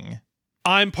 Chang?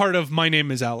 I'm part of My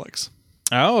Name is Alex.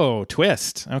 Oh,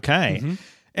 twist. Okay.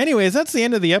 Anyways, that's the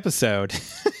end of the episode.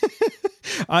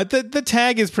 The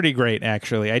tag is pretty great,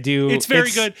 actually. It's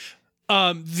very good.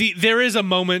 There is a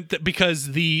moment that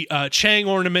because the Chang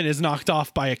ornament is knocked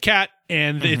off by a cat,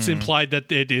 and it's implied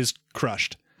that it is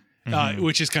crushed,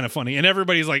 which is kind of funny. And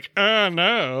everybody's like, "Oh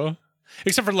no,"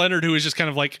 except for Leonard, who is just kind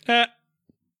of like,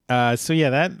 "Eh." So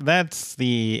yeah, that's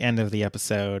the end of the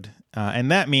episode,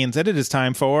 and that means that it is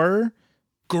time for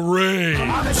Great.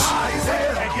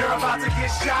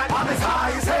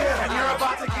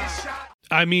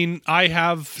 I mean, I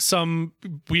have some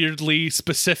weirdly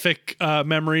specific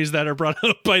memories that are brought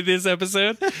up by this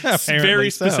episode. Very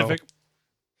specific.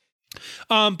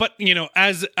 But, you know,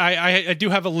 as I do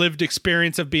have a lived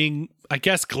experience of being, I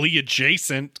guess, Glee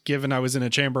adjacent, given I was in a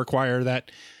chamber choir that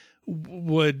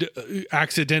would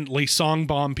accidentally song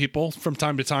bomb people from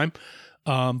time to time.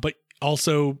 But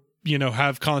also, you know,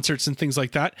 have concerts and things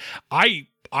like that. I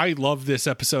love this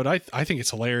episode. I think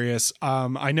it's hilarious.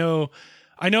 I know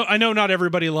not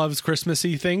everybody loves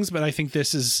Christmassy things, but I think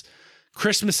this is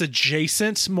Christmas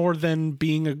adjacent more than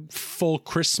being a full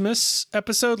Christmas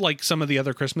episode like some of the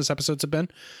other Christmas episodes have been.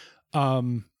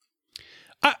 I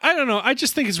don't know. I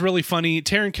just think it's really funny.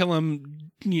 Taran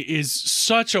Killam is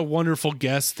such a wonderful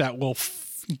guest that will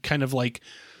kind of like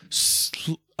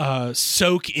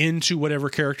soak into whatever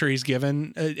character he's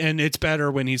given. And it's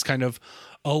better when he's kind of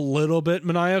a little bit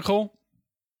maniacal,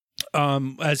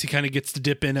 as he kind of gets to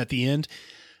dip in at the end.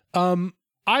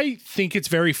 I think it's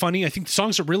very funny. I think the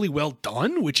songs are really well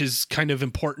done, which is kind of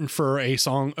important for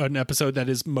an episode that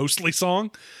is mostly song.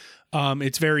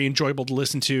 It's very enjoyable to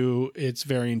listen to. It's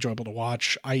very enjoyable to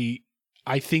watch. I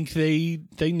think they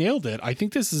nailed it. I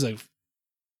think this is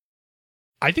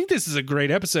a great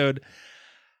episode.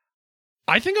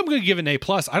 I think I'm going to give it an A+.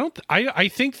 I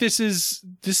think this is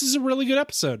a really good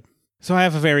episode. So I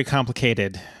have a very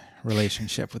complicated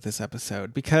relationship with this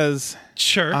episode because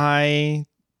sure it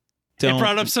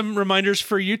brought up some reminders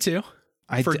for you too.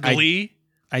 For Glee.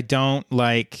 I don't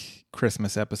like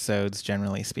Christmas episodes,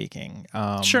 generally speaking.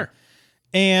 Sure.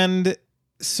 And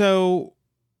so,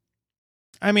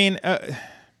 I mean,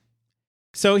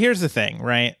 so here's the thing,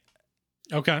 right?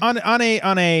 Okay.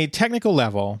 On a technical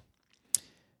level,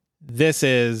 this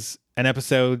is an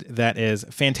episode that is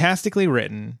fantastically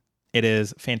written. It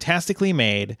is fantastically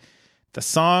made. The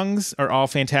songs are all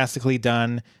fantastically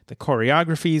done. The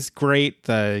choreography's great.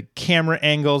 The camera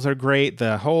angles are great.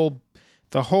 The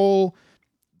whole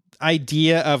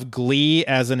idea of Glee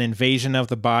as an invasion of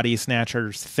the body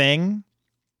snatchers thing.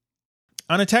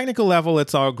 On a technical level,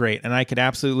 it's all great, and I could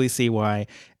absolutely see why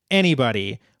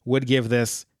anybody would give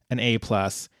this an A+,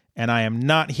 and I am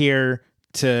not here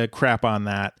to crap on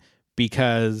that,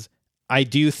 because I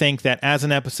do think that as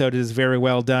an episode, it is very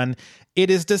well done. It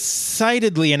is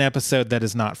decidedly an episode that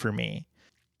is not for me.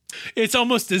 It's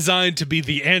almost designed to be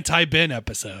the anti-Ben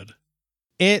episode.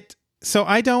 So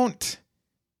I don't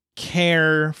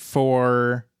care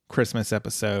for Christmas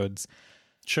episodes.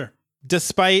 Sure.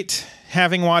 Despite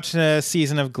having watched a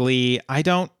season of Glee, I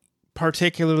don't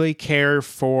particularly care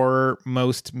for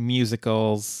most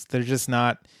musicals. There is just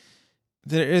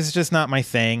not my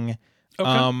thing.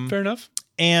 Okay, fair enough.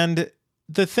 And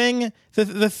the thing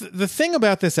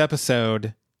about this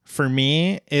episode for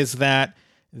me is that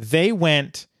they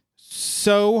went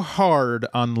so hard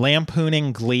on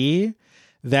lampooning Glee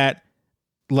that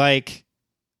like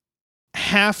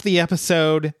half the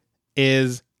episode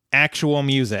is actual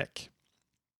music,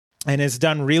 and it's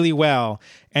done really well.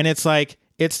 And it's like,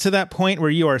 it's to that point where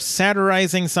you are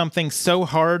satirizing something so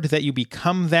hard that you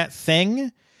become that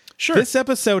thing. Sure. This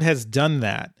episode has done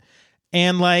that.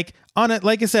 And like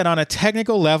I said, on a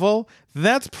technical level,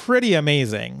 that's pretty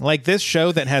amazing. Like this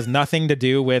show that has nothing to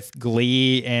do with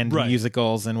Glee and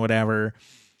musicals and whatever.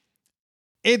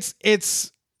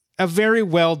 It's a very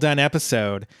well done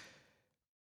episode.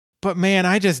 But man,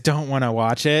 I just don't want to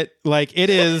watch it. Like it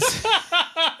is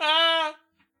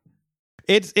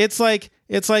it's like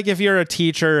if you're a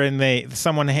teacher and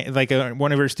one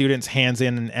of your students hands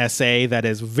in an essay that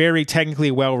is very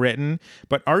technically well written,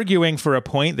 but arguing for a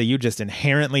point that you just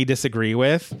inherently disagree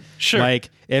with. Sure. Like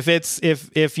if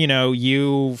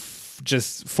you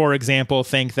just, for example,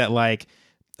 think that like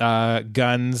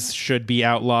guns should be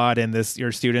outlawed, and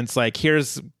your student's like,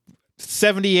 here's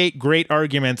 78 great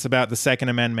arguments about the Second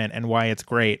Amendment and why it's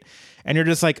great, and you're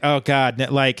just like, oh god,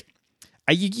 like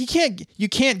you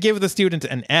can't give the student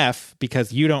an F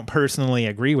because you don't personally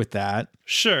agree with that.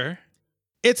 Sure.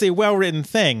 It's a well-written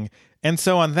thing. And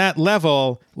so on that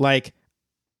level, like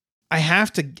on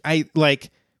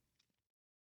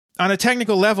a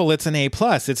technical level, it's an A+.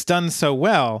 It's done so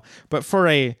well. But for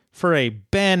a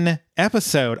Ben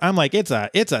episode, I'm like, it's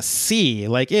a C.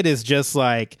 Like it is just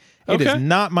like, it is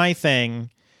not my thing.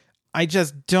 I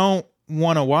just don't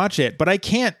want to watch it, but I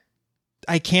can't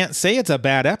say it's a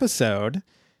bad episode.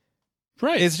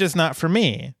 Right. It's just not for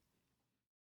me.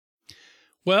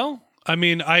 Well, I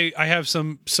mean, I have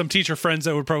some teacher friends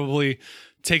that would probably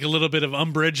take a little bit of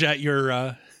umbrage at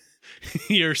your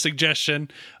your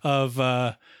suggestion of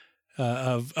I know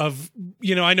a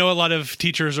lot of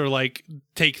teachers are like,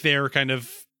 take their kind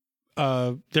of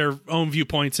their own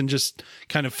viewpoints and just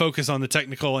kind of focus on the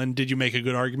technical and did you make a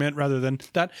good argument rather than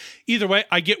that. Either way,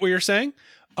 I get what you're saying.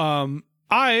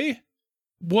 I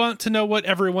want to know what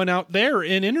everyone out there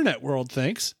in internet world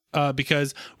thinks,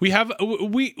 because we have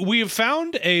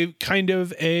found a kind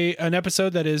of an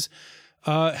episode that is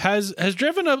has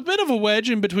driven a bit of a wedge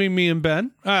in between me and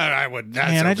Ben. I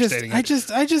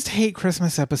just hate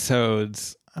Christmas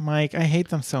episodes. I'm like, I hate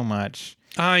them so much.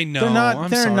 I know. I'm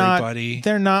sorry, buddy.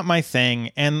 They're not my thing,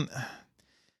 and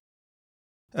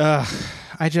I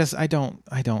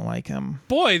don't like them.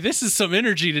 Boy, this is some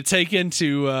energy to take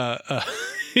into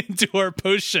into our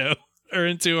post show or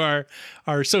into our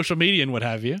social media and what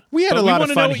have you. We had a lot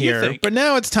of fun here, but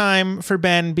now it's time for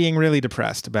Ben being really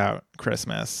depressed about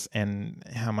Christmas and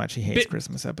how much he hates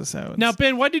Christmas episodes. Now,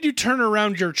 Ben, why did you turn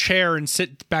around your chair and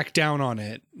sit back down on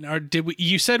it? Or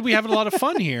you said we have a lot of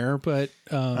fun here, but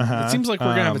it seems like we're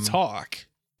gonna have a talk.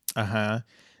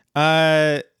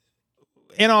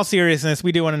 In all seriousness,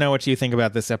 we do want to know what you think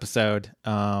about this episode.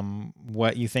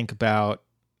 What you think about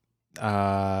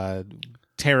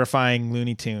terrifying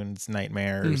Looney Tunes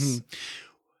nightmares.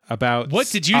 Mm-hmm. About what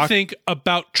did you think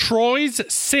about Troy's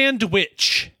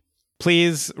sandwich?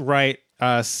 Please write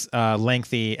us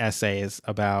lengthy essays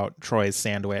about Troy's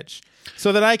sandwich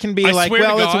so that I can be like,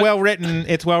 well, it's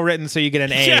well written, so you get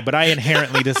an A. Yeah. But I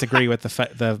inherently disagree with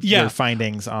your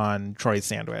findings on Troy's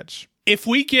sandwich. If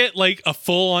we get like a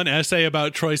full-on essay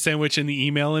about Troy's sandwich in the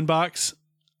email inbox,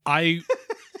 I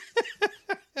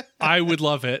would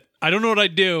love it. I don't know what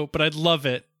I'd do, but I'd love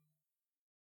it.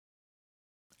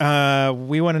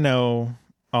 We want to know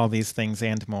all these things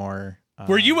and more.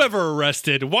 Were you ever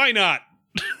arrested? Why not?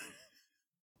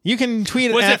 You can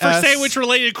tweet Was at it for us.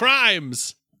 sandwich-related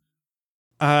crimes?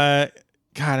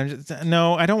 God,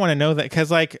 I don't want to know that,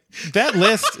 because like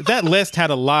that list had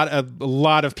a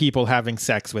lot of people having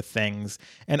sex with things,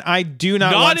 and I do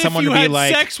not want someone to be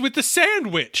like sex with the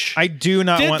sandwich. I do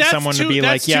not want someone to be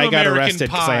like, yeah, I got arrested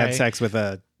because I had sex with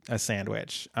a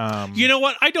sandwich. You know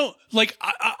what? I don't like.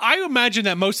 I imagine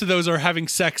that most of those are having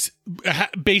sex,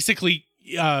 basically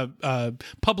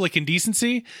public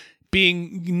indecency,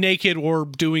 being naked or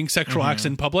doing sexual acts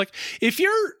in public. If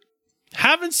you're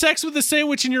having sex with a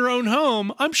sandwich in your own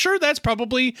home, I'm sure that's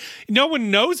probably no one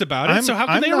knows about it. So how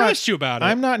can they arrest you about it?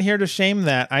 I'm not here to shame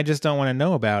that. I just don't want to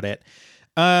know about it.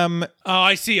 Oh,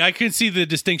 I see. I can see the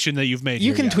distinction that you've made.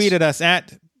 You can tweet at us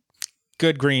at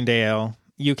Good Greendale.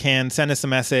 You can send us a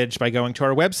message by going to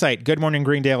our website,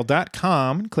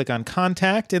 goodmorninggreendale.com, click on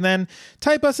contact, and then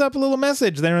type us up a little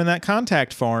message there in that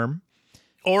contact form.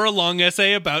 Or a long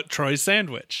essay about Troy's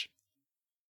sandwich.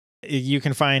 You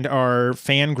can find our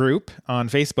fan group on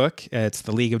Facebook. It's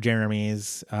the League of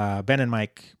Jeremy's Ben and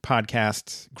Mike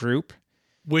podcast group.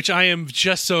 Which I am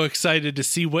just so excited to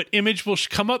see what image will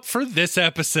come up for this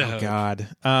episode. Oh, God.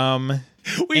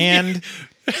 And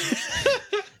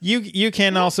you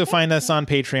can also find us on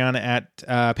Patreon at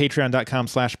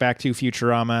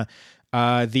patreon.com/back2futurama.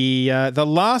 The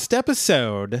lost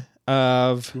episode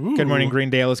of Good Morning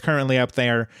Greendale is currently up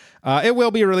there. It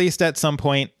will be released at some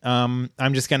point. I'm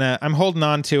holding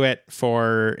on to it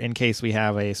in case we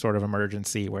have a sort of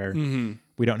emergency where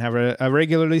we don't have a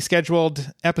regularly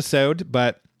scheduled episode,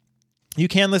 but you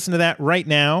can listen to that right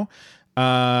now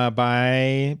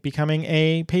by becoming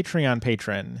a Patreon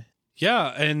patron. Yeah,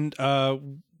 and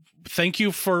thank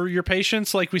you for your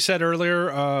patience. Like we said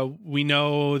earlier, we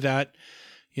know that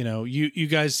you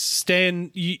guys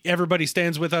everybody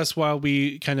stands with us while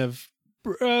we kind of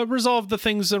resolve the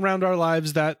things around our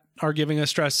lives that are giving us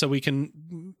stress, so we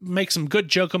can make some good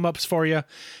joke-em-ups for you.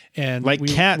 And like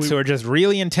cats who are just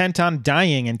really intent on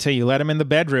dying until you let them in the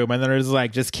bedroom, and they're just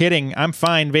like, just kidding, I'm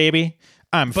fine, baby.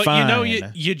 I'm fine.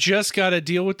 But you just got to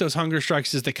deal with those hunger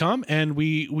strikes as they come, and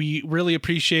we really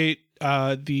appreciate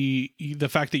the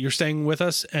fact that you're staying with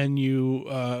us, and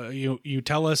you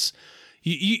tell us.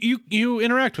 You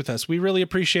interact with us. We really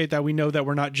appreciate that. We know that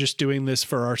we're not just doing this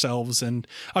for ourselves. And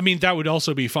I mean, that would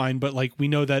also be fine, but like, we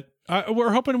know that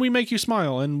we're hoping we make you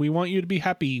smile, and we want you to be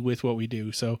happy with what we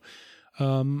do. So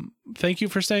thank you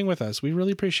for staying with us. We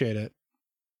really appreciate it.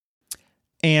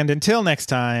 And until next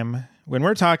time, when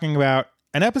we're talking about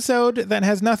an episode that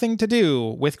has nothing to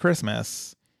do with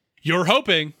Christmas. You're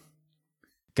hoping.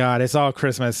 God, it's all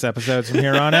Christmas episodes from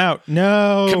here on out.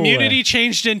 No. Community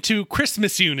changed into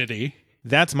Christmas Unity.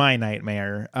 That's my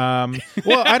nightmare.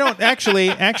 Well, I don't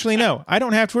actually no. I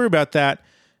don't have to worry about that.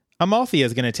 Amalthea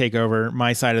is going to take over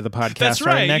my side of the podcast. That's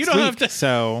right. Next you don't week, have to.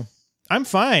 So I'm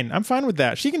fine. I'm fine with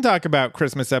that. She can talk about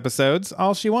Christmas episodes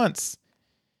all she wants.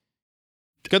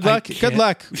 Good luck. Good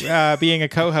luck being a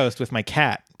co-host with my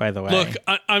cat, by the way. Look,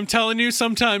 I'm telling you,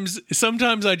 sometimes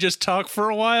I just talk for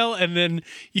a while, and then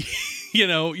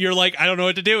you're like, I don't know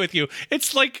what to do with you.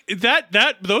 It's like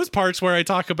those parts where I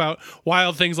talk about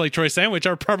wild things like Troy Sandwich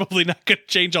are probably not going to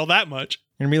change all that much.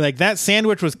 You're going to be like, that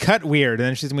sandwich was cut weird, and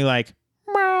then she's going to be like,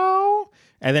 meow,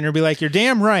 and then you'll be like, you're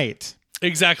damn right.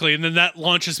 Exactly, and then that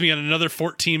launches me on another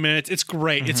 14 minutes. It's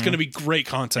great. It's going to be great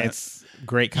content. It's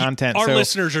great content. Our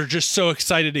listeners are just so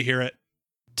excited to hear it.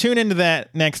 Tune into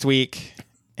that next week.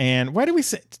 And why do we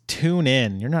say tune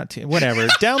in? You're not whatever.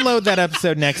 Download that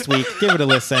episode next week. Give it a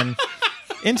listen.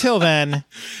 Until then,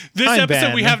 this I'm episode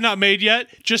Ben. we have not made yet.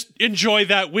 Just enjoy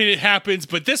that when it happens.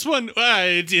 But this one,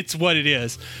 it's what it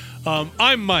is.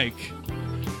 I'm Mike.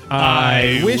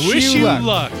 I wish you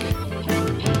luck.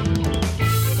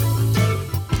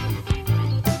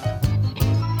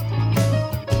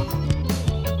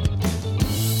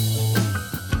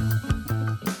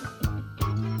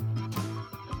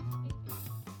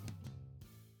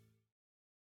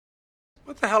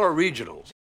 What the hell are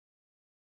regionals?